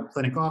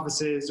clinic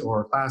offices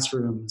or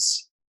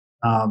classrooms.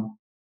 Um,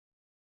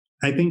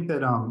 I think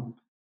that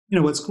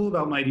what's cool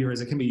about Mightier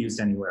is it can be used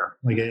anywhere.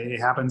 Like it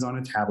happens on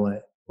a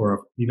tablet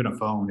or even a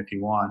phone if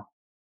you want.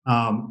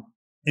 Um,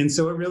 and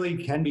so it really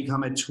can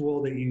become a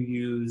tool that you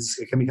use.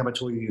 It can become a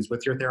tool you use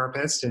with your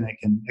therapist, and it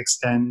can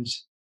extend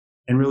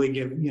and really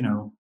give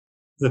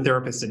the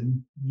therapist a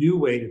new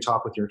way to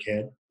talk with your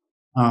kid,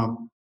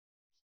 um,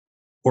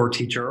 or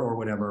teacher or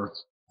whatever.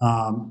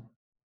 Um,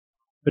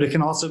 but it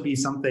can be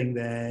something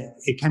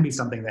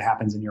that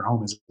happens in your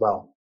home as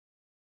well.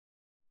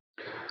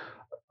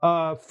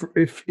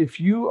 If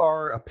you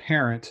are a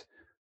parent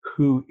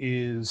who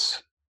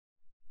is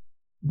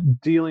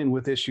dealing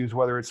with issues,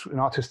 whether it's an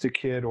autistic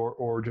kid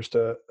or just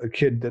a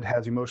kid that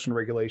has emotional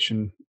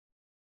regulation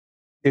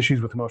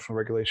issues with emotional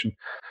regulation,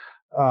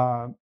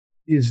 uh,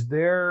 is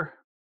there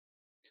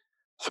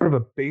sort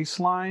of a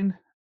baseline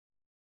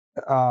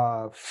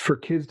for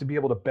kids to be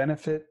able to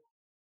benefit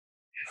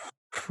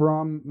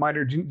from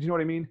minor? Do you know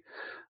what I mean?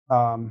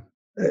 Um,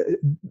 uh,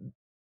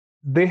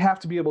 they have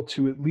to be able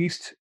to at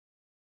least.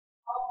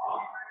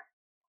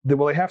 They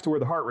have to wear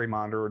the heart rate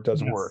monitor, or it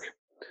doesn't work.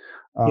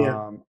 Yes.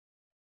 Yeah. Um,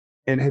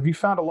 and have you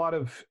found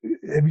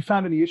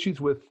any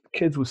issues with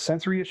kids with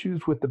sensory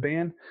issues with the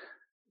band?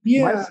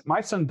 My Yeah.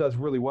 my son does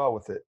really well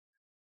with it.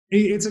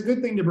 It's a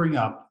good thing to bring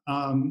up.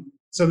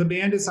 So the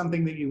band is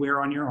something that you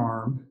wear on your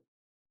arm.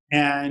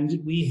 And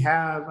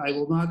I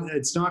will not,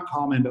 it's not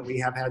common, but we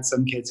have had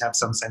some kids have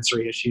some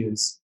sensory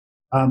issues.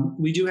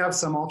 We do have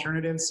some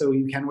alternatives. So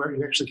you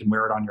actually can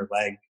wear it on your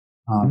leg.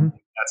 Mhm.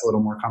 That's a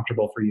little more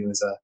comfortable for you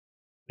as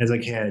a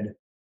kid.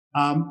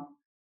 Um,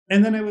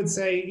 and then I would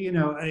say,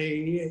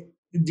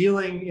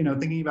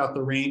 thinking about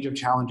the range of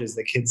challenges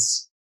that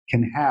kids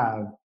can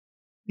have,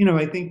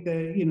 I think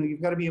that,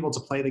 you've got to be able to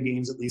play the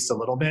games at least a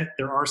little bit.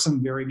 There are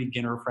some very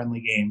beginner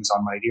friendly games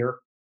on Mightier.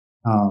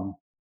 Um,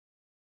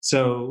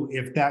 so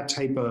if that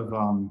type of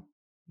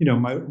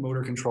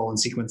motor control and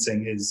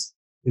sequencing is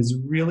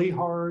really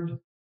hard,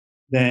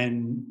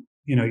 then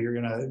you're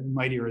gonna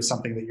Mightier is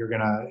something that you're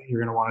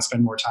gonna want to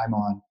spend more time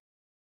on.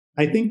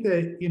 I think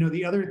that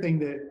the other thing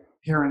that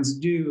parents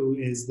do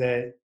is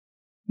that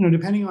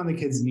depending on the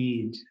kid's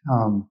need,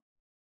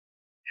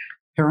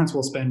 parents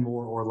will spend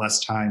more or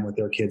less time with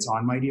their kids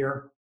on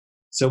Mightier.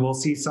 So we'll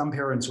see some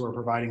parents who are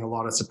providing a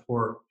lot of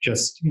support,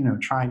 just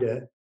trying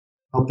to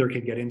help their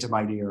kid get into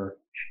Mightier,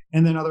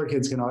 and then other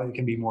kids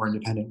can be more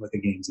independent with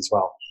the games as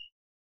well.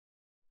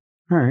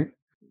 All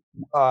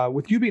right.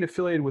 With you being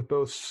affiliated with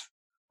both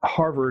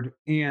Harvard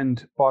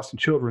and Boston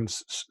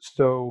Children's,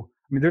 so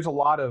I mean, there's a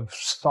lot of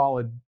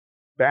solid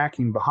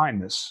backing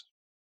behind this,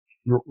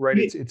 right?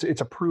 Yeah,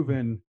 It's a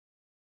proven.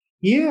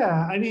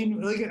 yeah.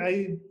 Like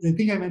I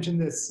think I mentioned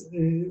this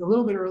a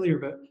little bit earlier,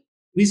 but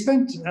we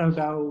spent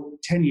about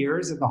 10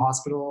 years in the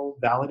hospital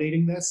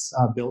validating this,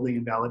 building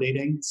and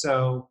validating.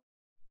 So,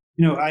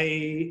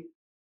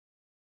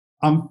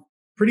 I'm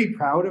pretty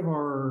proud of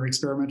our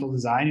experimental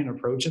design and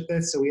approach at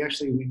this. So we did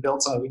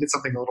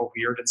something a little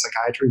weird in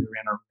psychiatry. We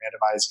ran a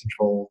randomized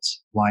controlled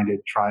blinded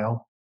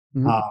trial.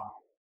 Mhm. Um,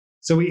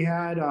 so we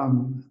had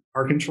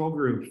our control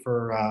group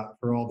for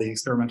all the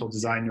experimental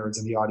design nerds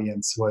in the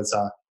audience was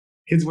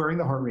kids wearing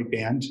the heart rate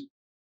band,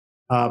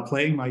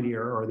 playing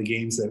Mightier or the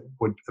games that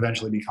would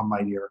eventually become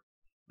Mightier,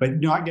 but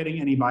not getting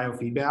any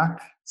biofeedback.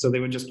 So they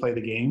would just play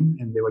the game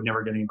and they would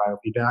never get any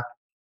biofeedback.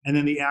 And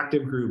then the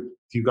active group,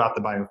 you got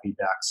the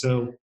biofeedback.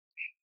 So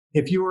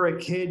if you were a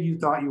kid, you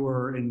thought you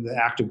were in the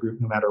active group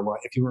no matter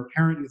what. If you were a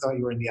parent, you thought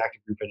you were in the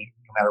active group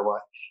no matter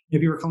what.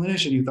 If you were a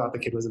clinician, you thought the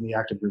kid was in the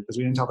active group because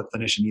we didn't tell the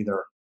clinician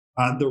either.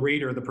 The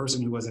rater, the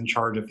person who was in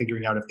charge of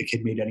figuring out if the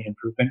kid made any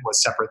improvement,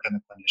 was separate than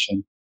the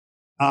clinician.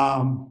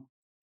 Um,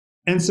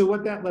 and so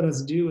what that let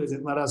us do is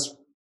it let us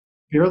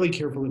very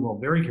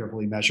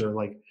carefully measure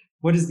like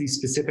what is the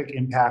specific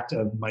impact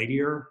of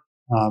Mightier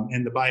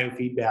and the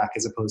biofeedback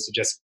as opposed to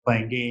just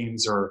playing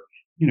games or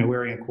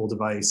wearing a cool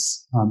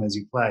device as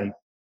you play.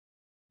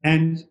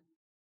 And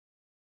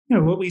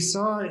what we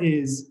saw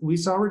is we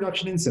saw a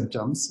reduction in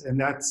symptoms, and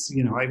that's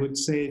I would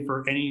say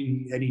for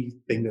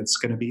anything that's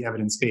going to be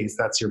evidence based,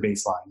 that's your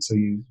baseline. So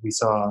we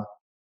saw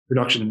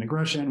reduction in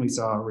aggression, we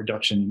saw a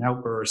reduction in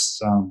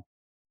outbursts.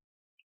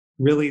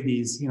 Really,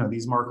 these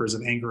markers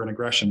of anger and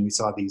aggression, we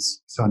saw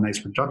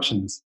nice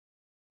reductions.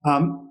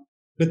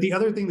 But the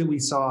other thing that we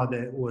saw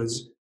that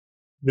was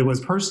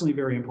personally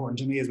very important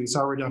to me is we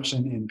saw a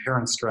reduction in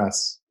parent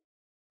stress.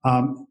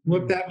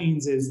 What that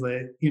means is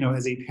that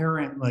as a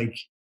parent, like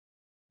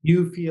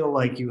you feel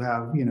like you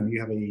have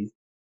a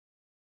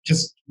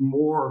just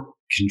more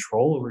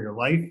control over your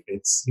life.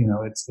 It's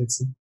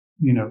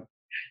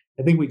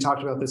I think we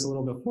talked about this a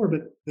little before,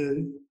 but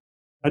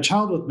a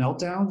child with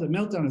meltdowns, a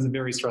meltdown is a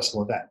very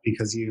stressful event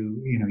because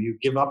you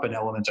give up an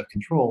element of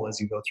control as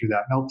you go through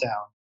that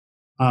meltdown.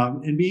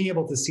 And being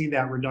able to see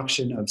that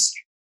reduction of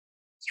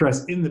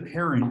stress in the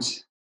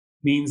parent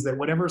means that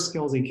whatever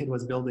skills a kid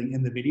was building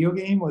in the video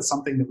game was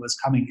something that was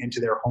coming into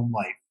their home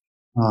life,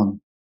 um,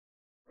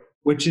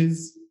 which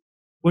is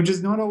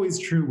not always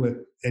true with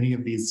any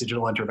of these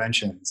digital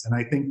interventions. And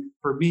I think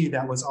for me,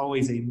 that was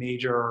a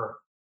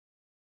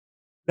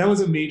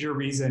major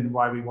reason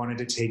why we wanted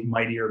to take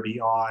Mightier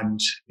beyond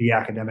the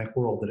academic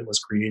world that it was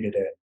created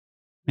in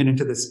and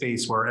into the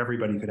space where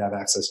everybody could have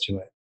access to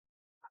it.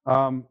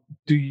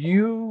 Do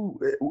you,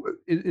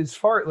 as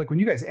far like when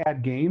you guys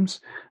add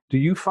games, do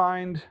you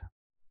find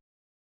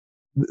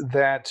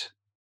that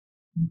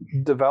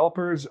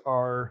developers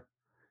are?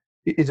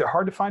 Is it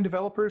hard to find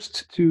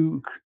developers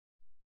to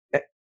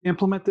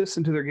implement this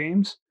into their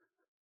games?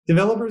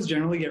 Developers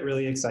generally get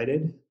really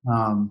excited.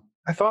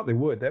 I thought they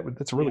would.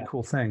 That's a really Yeah.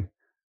 cool thing.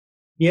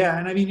 Yeah,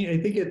 and I mean, I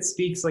think it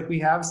speaks like we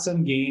have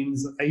some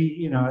games.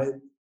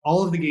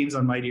 All of the games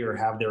on Mightier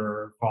have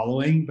their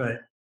following,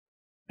 but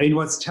I mean,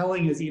 what's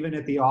telling is even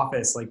at the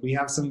office, like we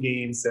have some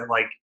games that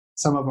like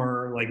some of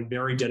our like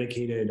very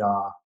dedicated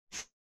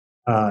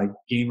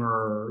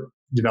gamer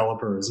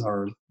developers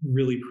are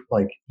really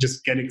like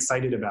just get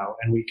excited about,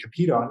 and we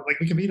compete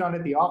on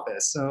at the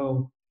office.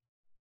 So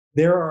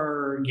there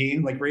are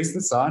games like Race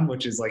the Sun,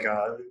 which is like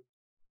a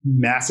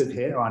massive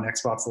hit on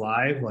Xbox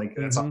Live. Like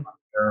that's on Mm-hmm.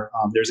 there.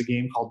 There's a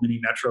game called Mini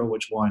Metro,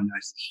 which won a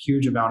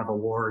huge amount of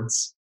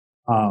awards.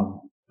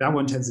 That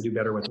one tends to do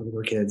better with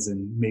older kids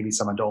and maybe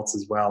some adults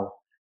as well.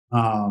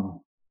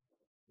 Um,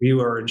 we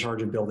were in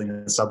charge of building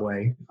a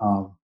subway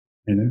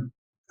and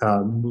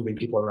moving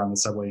people around the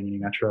subway in Mini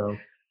Metro.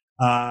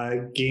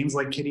 Games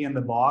like Kitty in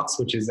the Box,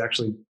 which is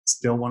actually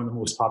still one of the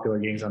most popular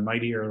games on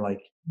Mighty,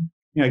 like,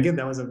 again,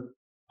 that was a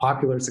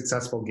popular,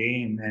 successful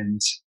game.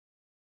 And,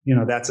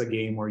 that's a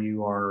game where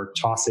you are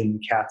tossing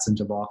cats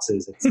into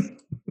boxes.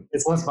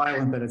 It's less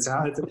violent than it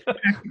sounds. It's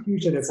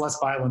execution. It's less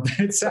violent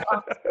than it sounds.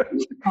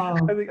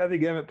 I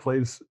think Emmett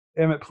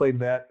played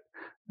that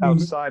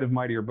outside of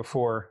Mightier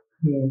before.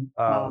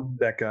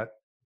 That got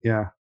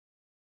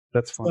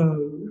that's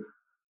fun.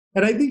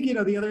 And I think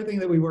the other thing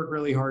that we work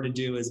really hard to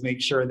do is make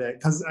sure that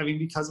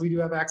because we do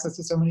have access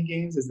to so many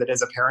games, is that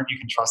as a parent you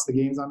can trust the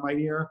games on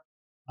Mightier.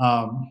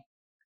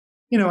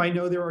 I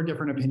know there are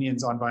different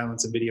opinions on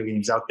violence in video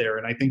games out there,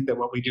 and I think that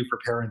what we do for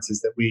parents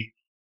is that we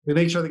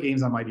make sure the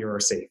games on Mightier are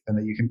safe and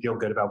that you can feel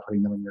good about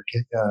putting them in your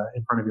kid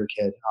in front of your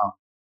kid,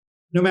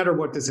 no matter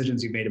what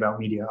decisions you've made about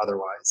media.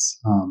 Otherwise,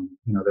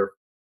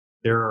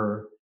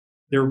 they're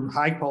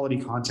high quality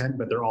content,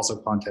 but they're also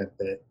content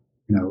that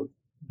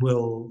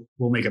will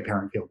make a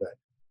parent feel good.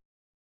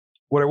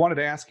 What I wanted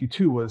to ask you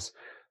too was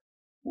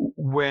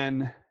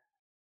when.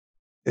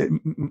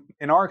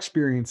 In our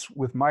experience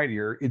with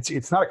Mightier,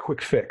 it's not a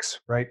quick fix,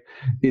 right?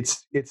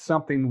 It's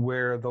something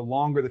where the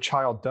longer the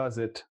child does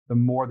it, the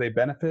more they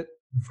benefit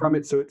from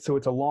it. So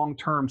it's a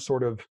long-term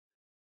sort of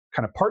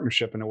kind of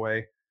partnership in a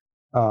way,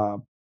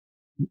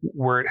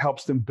 where it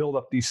helps them build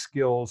up these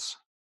skills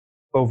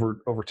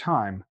over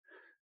time.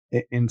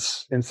 And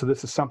so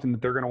this is something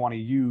that they're going to want to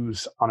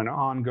use on an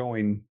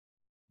ongoing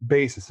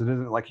basis. It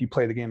isn't like you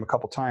play the game a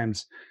couple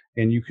times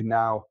and you can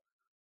now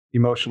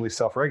emotionally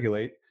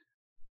self-regulate.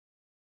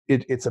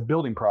 It's a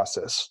building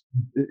process.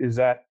 Is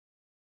that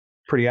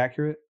pretty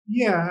accurate?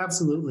 Yeah,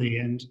 absolutely.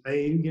 And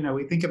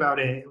we think about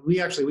it. We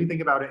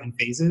think about it in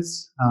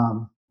phases.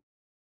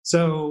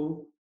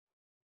 So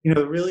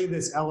really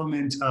this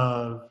element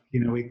of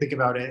we think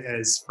about it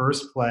as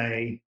first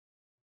play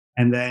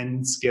and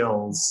then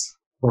skills,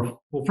 or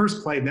well,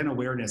 first play, then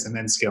awareness, and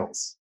then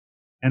skills.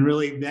 And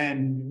really,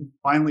 then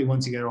finally,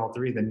 once you get all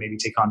three, then maybe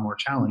take on more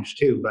challenge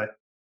too. But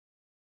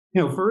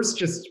first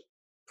just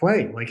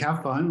play, like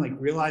have fun, like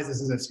realize this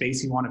is a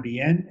space you want to be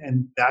in,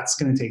 and that's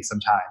going to take some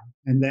time.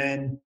 And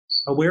then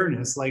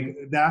awareness, like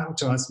that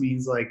to us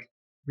means like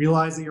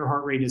realize that your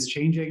heart rate is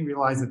changing,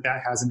 realize that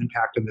that has an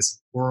impact on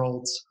this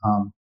world,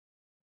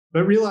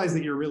 but realize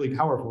that you're really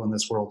powerful in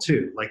this world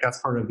too. Like that's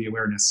part of the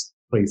awareness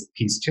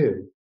piece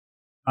too.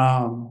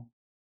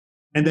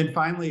 And then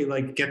finally,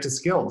 like, get to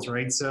skills,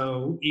 right?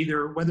 So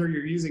either whether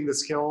you're using the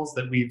skills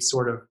that we've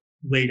sort of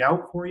laid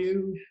out for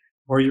you,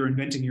 or you're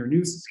inventing your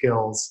new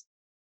skills,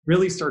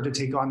 really start to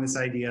take on this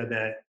idea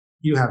that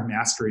you have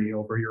mastery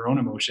over your own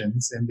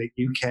emotions, and that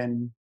you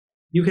can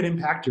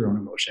impact your own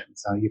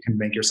emotions. You can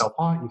make yourself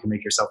hot, you can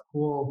make yourself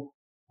cool,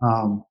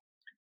 um,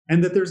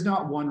 and that there's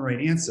not one right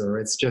answer.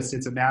 It's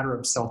a matter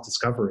of self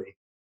discovery.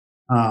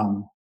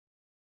 Um,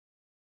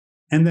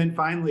 and then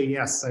finally,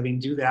 yes, I mean,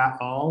 do that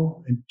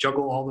all and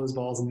juggle all those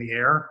balls in the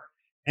air.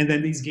 And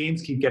then these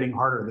games keep getting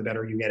harder the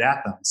better you get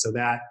at them. So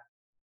that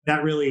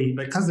really,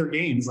 because they're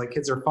games, like,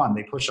 kids are fun.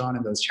 They push on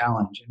in those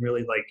challenge, and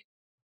really, like,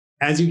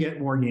 as you get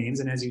more games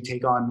and as you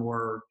take on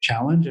more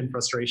challenge and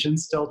frustration,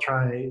 still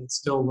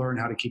learn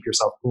how to keep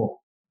yourself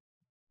cool.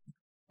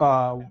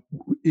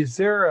 Is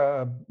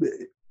there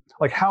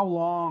like, how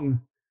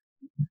long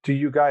do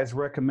you guys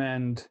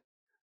recommend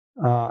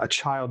a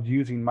child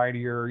using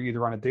Mightier,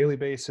 either on a daily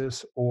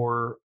basis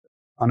or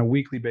on a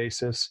weekly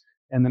basis?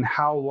 And then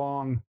how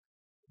long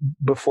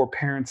before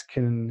parents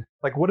can,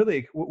 like, what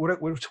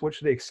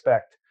should they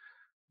expect?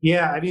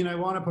 Yeah, I mean, I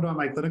want to put on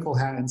my clinical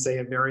hat and say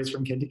it varies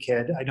from kid to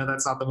kid. I know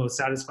that's not the most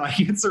satisfying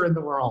answer in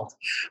the world.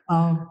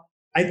 Um,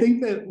 I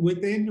think that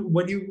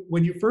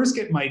when you first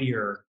get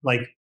Mightier,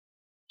 like,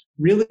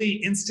 really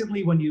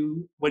instantly, when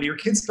your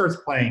kid starts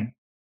playing,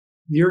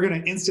 you're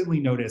going to instantly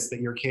notice that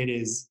your kid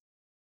is,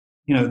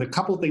 the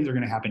couple things are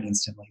going to happen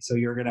instantly. So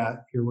we're going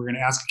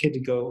to ask a kid to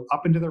go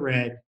up into the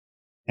red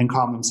and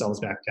calm themselves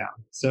back down.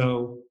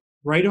 So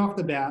right off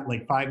the bat,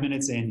 like 5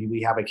 minutes in,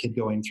 we have a kid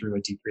going through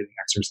a deep breathing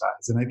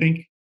exercise. And I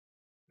think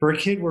for a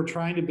kid, we're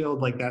trying to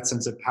build, like, that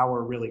sense of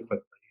power really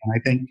quickly. And I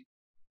think,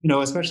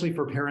 especially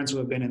for parents who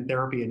have been in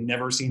therapy and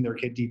never seen their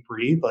kid deep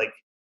breathe, like,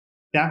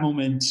 that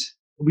moment,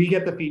 we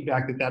get the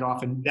feedback that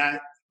often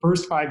that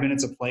first 5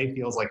 minutes of play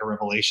feels like a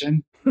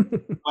revelation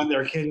when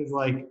their kid is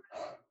like,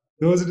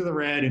 goes into the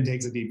red and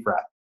takes a deep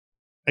breath.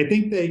 I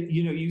think that,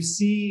 you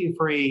see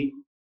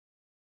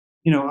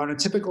on a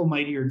typical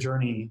Mightier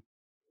journey,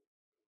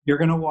 you're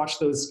going to watch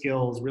those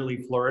skills really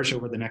flourish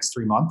over the next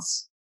 3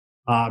 months,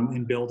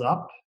 and build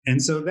up. And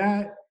so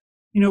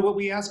what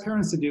we ask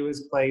parents to do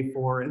is play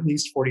for at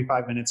least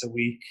 45 minutes a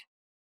week.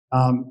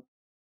 Um,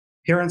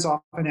 Parents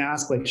often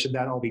ask, like, should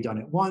that all be done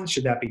at once?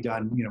 Should that be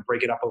done,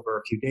 break it up over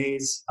a few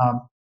days?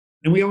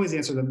 And we always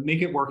answer them,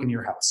 make it work in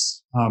your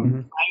house. Mhm.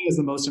 Planning is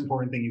the most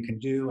important thing you can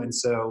do. And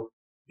so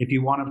if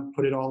you want to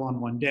put it all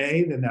on one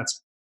day, then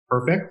that's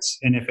perfect.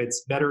 And if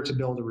it's better to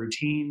build a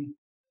routine,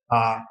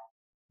 uh,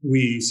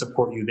 we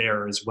support you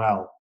there as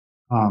well.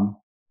 Um,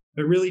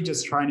 but really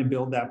just trying to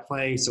build that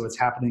play so it's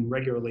happening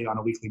regularly on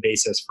a weekly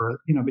basis for,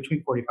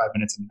 between 45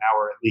 minutes and an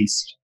hour at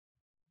least.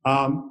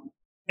 Um,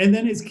 and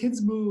then as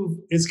kids move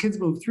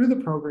through the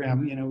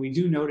program, we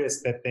do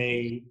notice that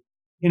they,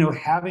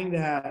 having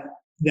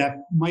that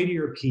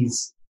Mightier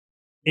piece,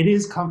 it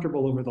is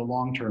comfortable over the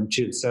long term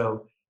too.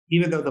 So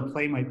even though the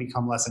play might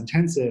become less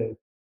intensive,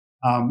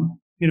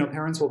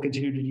 parents will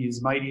continue to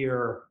use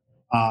Mightier.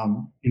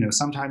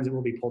 Sometimes it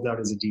will be pulled out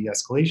as a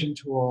de-escalation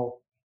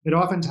tool, but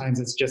oftentimes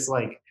it's just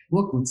like,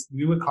 look, let's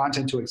new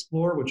content to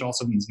explore, which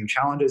also means new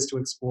challenges to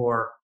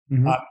explore.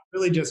 Mhm.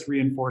 Really just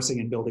reinforcing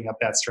and building up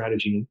those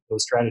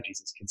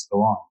strategies as kids go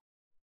on.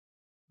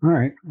 All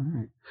right. All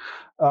right.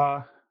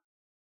 Uh,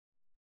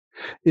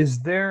 is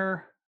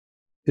there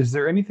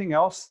anything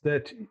else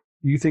that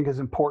you think is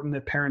important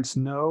that parents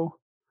know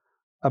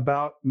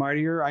about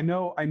Mightier? I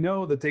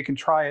know that they can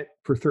try it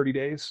for 30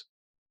 days,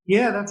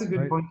 Yeah, that's a good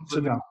right? point to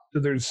So, bring up.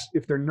 there's,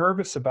 if they're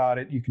nervous about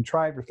it, you can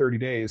try it for 30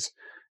 days,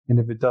 and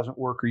if it doesn't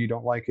work or you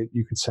don't like it,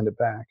 you can send it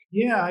back.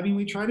 Yeah, I mean,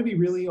 we try to be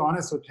really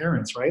honest with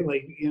parents, right?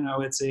 Like,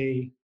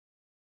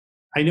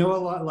 I know a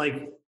lot,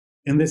 like,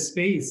 in this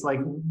space, like,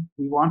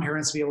 we want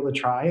parents to be able to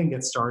try and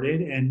get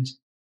started. And,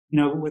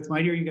 with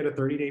Mightier, you get a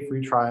 30-day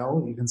free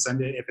trial. You can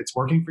send it. If it's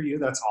working for you,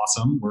 that's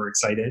awesome. We're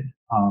excited.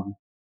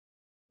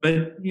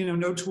 But,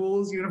 no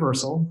tool is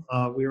universal.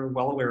 We are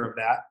well aware of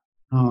that.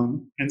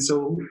 And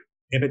so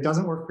if it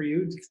doesn't work for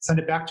you, send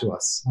it back to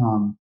us.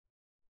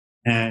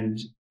 And,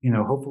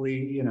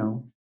 hopefully,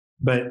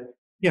 but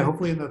yeah,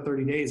 hopefully in the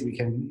 30 days, we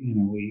can,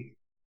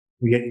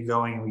 we get you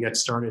going and we get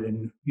started,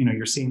 and,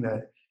 you're seeing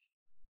that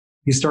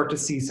you start to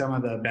see some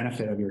of the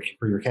benefit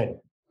for your kid.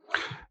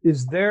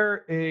 Is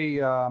there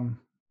a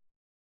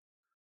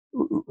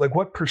like,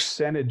 what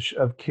percentage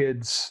of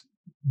kids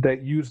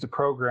that use the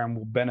program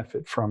will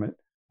benefit from it?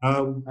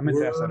 I meant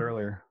to ask that We're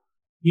earlier.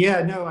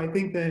 Yeah, no, I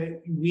think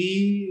that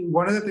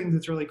one of the things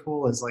that's really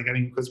cool is, like, I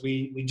mean, because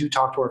we do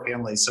talk to our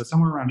families, so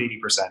somewhere around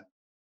 80%.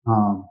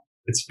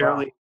 It's Wow.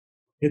 fairly,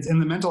 it's in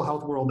the mental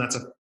health world.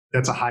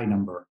 That's a high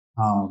number.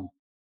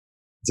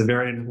 It's a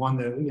very one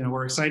that,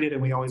 we're excited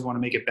and we always want to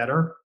make it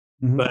better.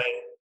 Mhm. But,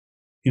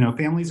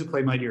 families who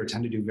play Mightier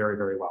tend to do very,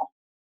 very well.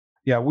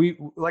 Yeah,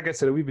 like I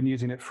said, we've been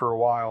using it for a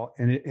while,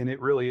 and it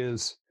really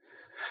is.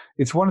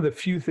 It's one of the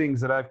few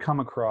things that I've come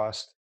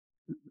across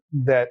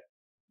that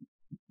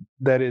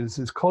is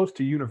as close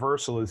to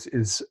universal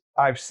as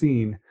I've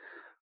seen,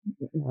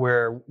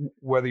 where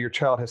whether your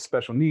child has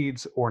special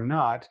needs or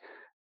not,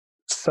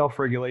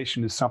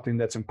 self-regulation is something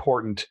that's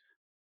important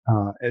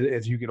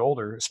as you get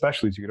older,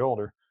 especially as you get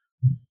older.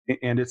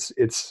 And it's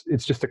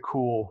just a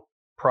cool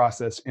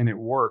process, and it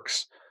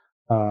works.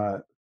 Uh,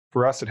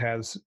 for us, it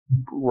has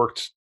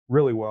worked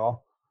really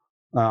well.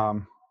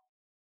 Um,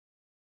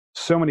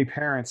 so many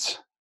parents,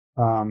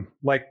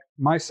 like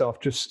myself,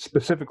 just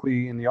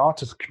specifically in the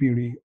autism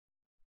community,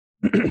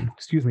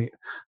 excuse me,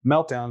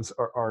 meltdowns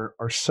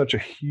are such a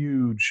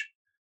huge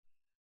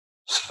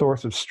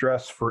source of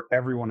stress for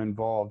everyone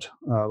involved.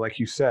 Like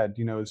you said,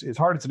 as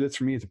hard as it is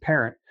for me as a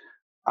parent,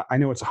 I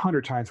know it's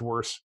 100 times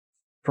worse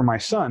for my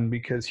son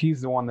because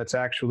he's the one that's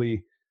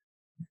actually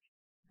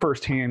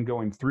firsthand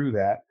going through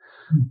that.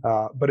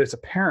 But as a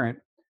parent,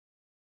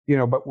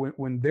 but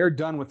when they're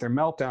done with their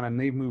meltdown and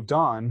they've moved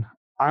on,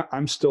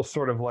 I'm still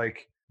sort of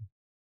like,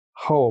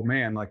 oh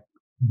man, like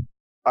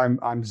I'm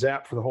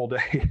zapped for the whole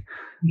day,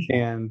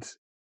 and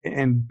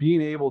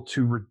being able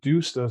to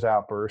reduce those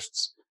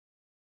outbursts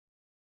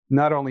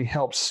not only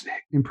helps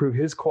improve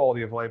his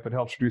quality of life, but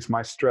helps reduce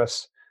my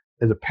stress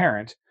as a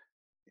parent.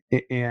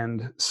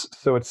 And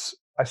so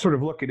I sort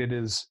of look at it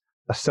as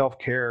a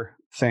self-care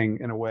thing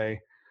in a way.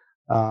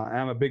 And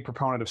I'm a big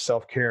proponent of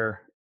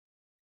self-care,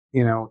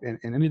 and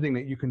anything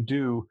that you can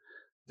do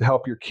to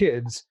help your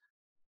kids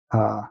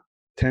uh,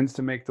 tends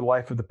to make the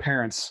life of the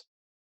parents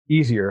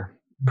easier,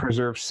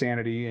 preserve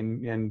sanity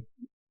and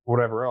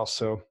whatever else.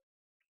 So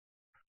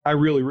I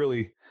really,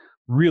 really,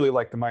 really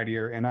like the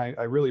Mightier, and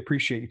I really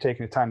appreciate you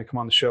taking the time to come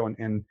on the show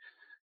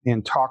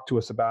and talk to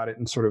us about it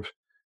and sort of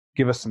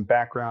give us some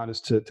background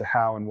as to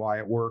how and why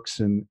it works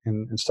and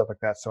stuff like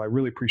that. So I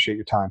really appreciate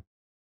your time.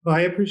 Well,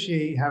 I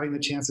appreciate having the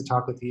chance to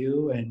talk with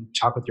you and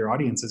talk with your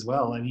audience as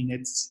well. I mean,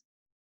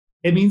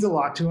 it means a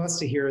lot to us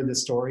to hear the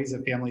stories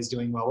of families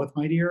doing well with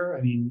Mightier.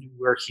 I mean,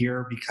 we're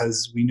here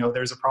because we know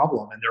there's a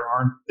problem and there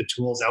aren't the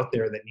tools out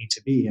there that need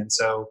to be. And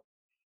so,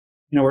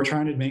 we're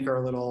trying to make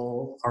our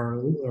little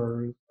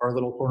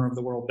corner of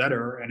the world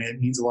better, and it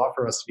means a lot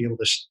for us to be able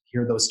to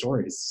hear those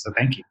stories. So,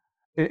 thank you.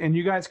 And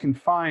you guys can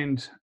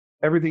find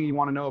everything you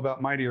want to know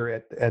about Mightier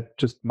at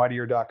just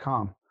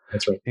mightier.com.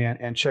 That's right.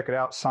 And check it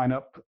out, sign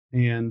up.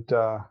 And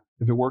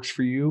if it works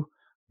for you,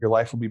 your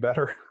life will be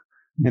better.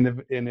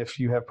 And if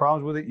you have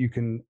problems with it, you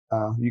can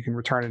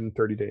return it in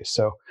 30 days.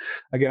 So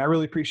again, I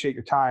really appreciate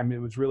your time. It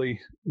was really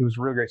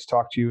great to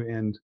talk to you.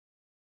 And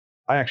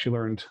I actually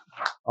learned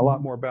a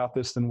lot more about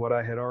this than what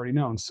I had already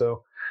known.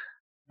 So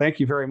thank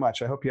you very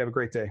much. I hope you have a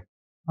great day.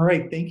 All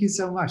right. Thank you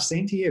so much.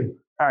 Same to you.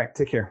 All right.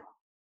 Take care.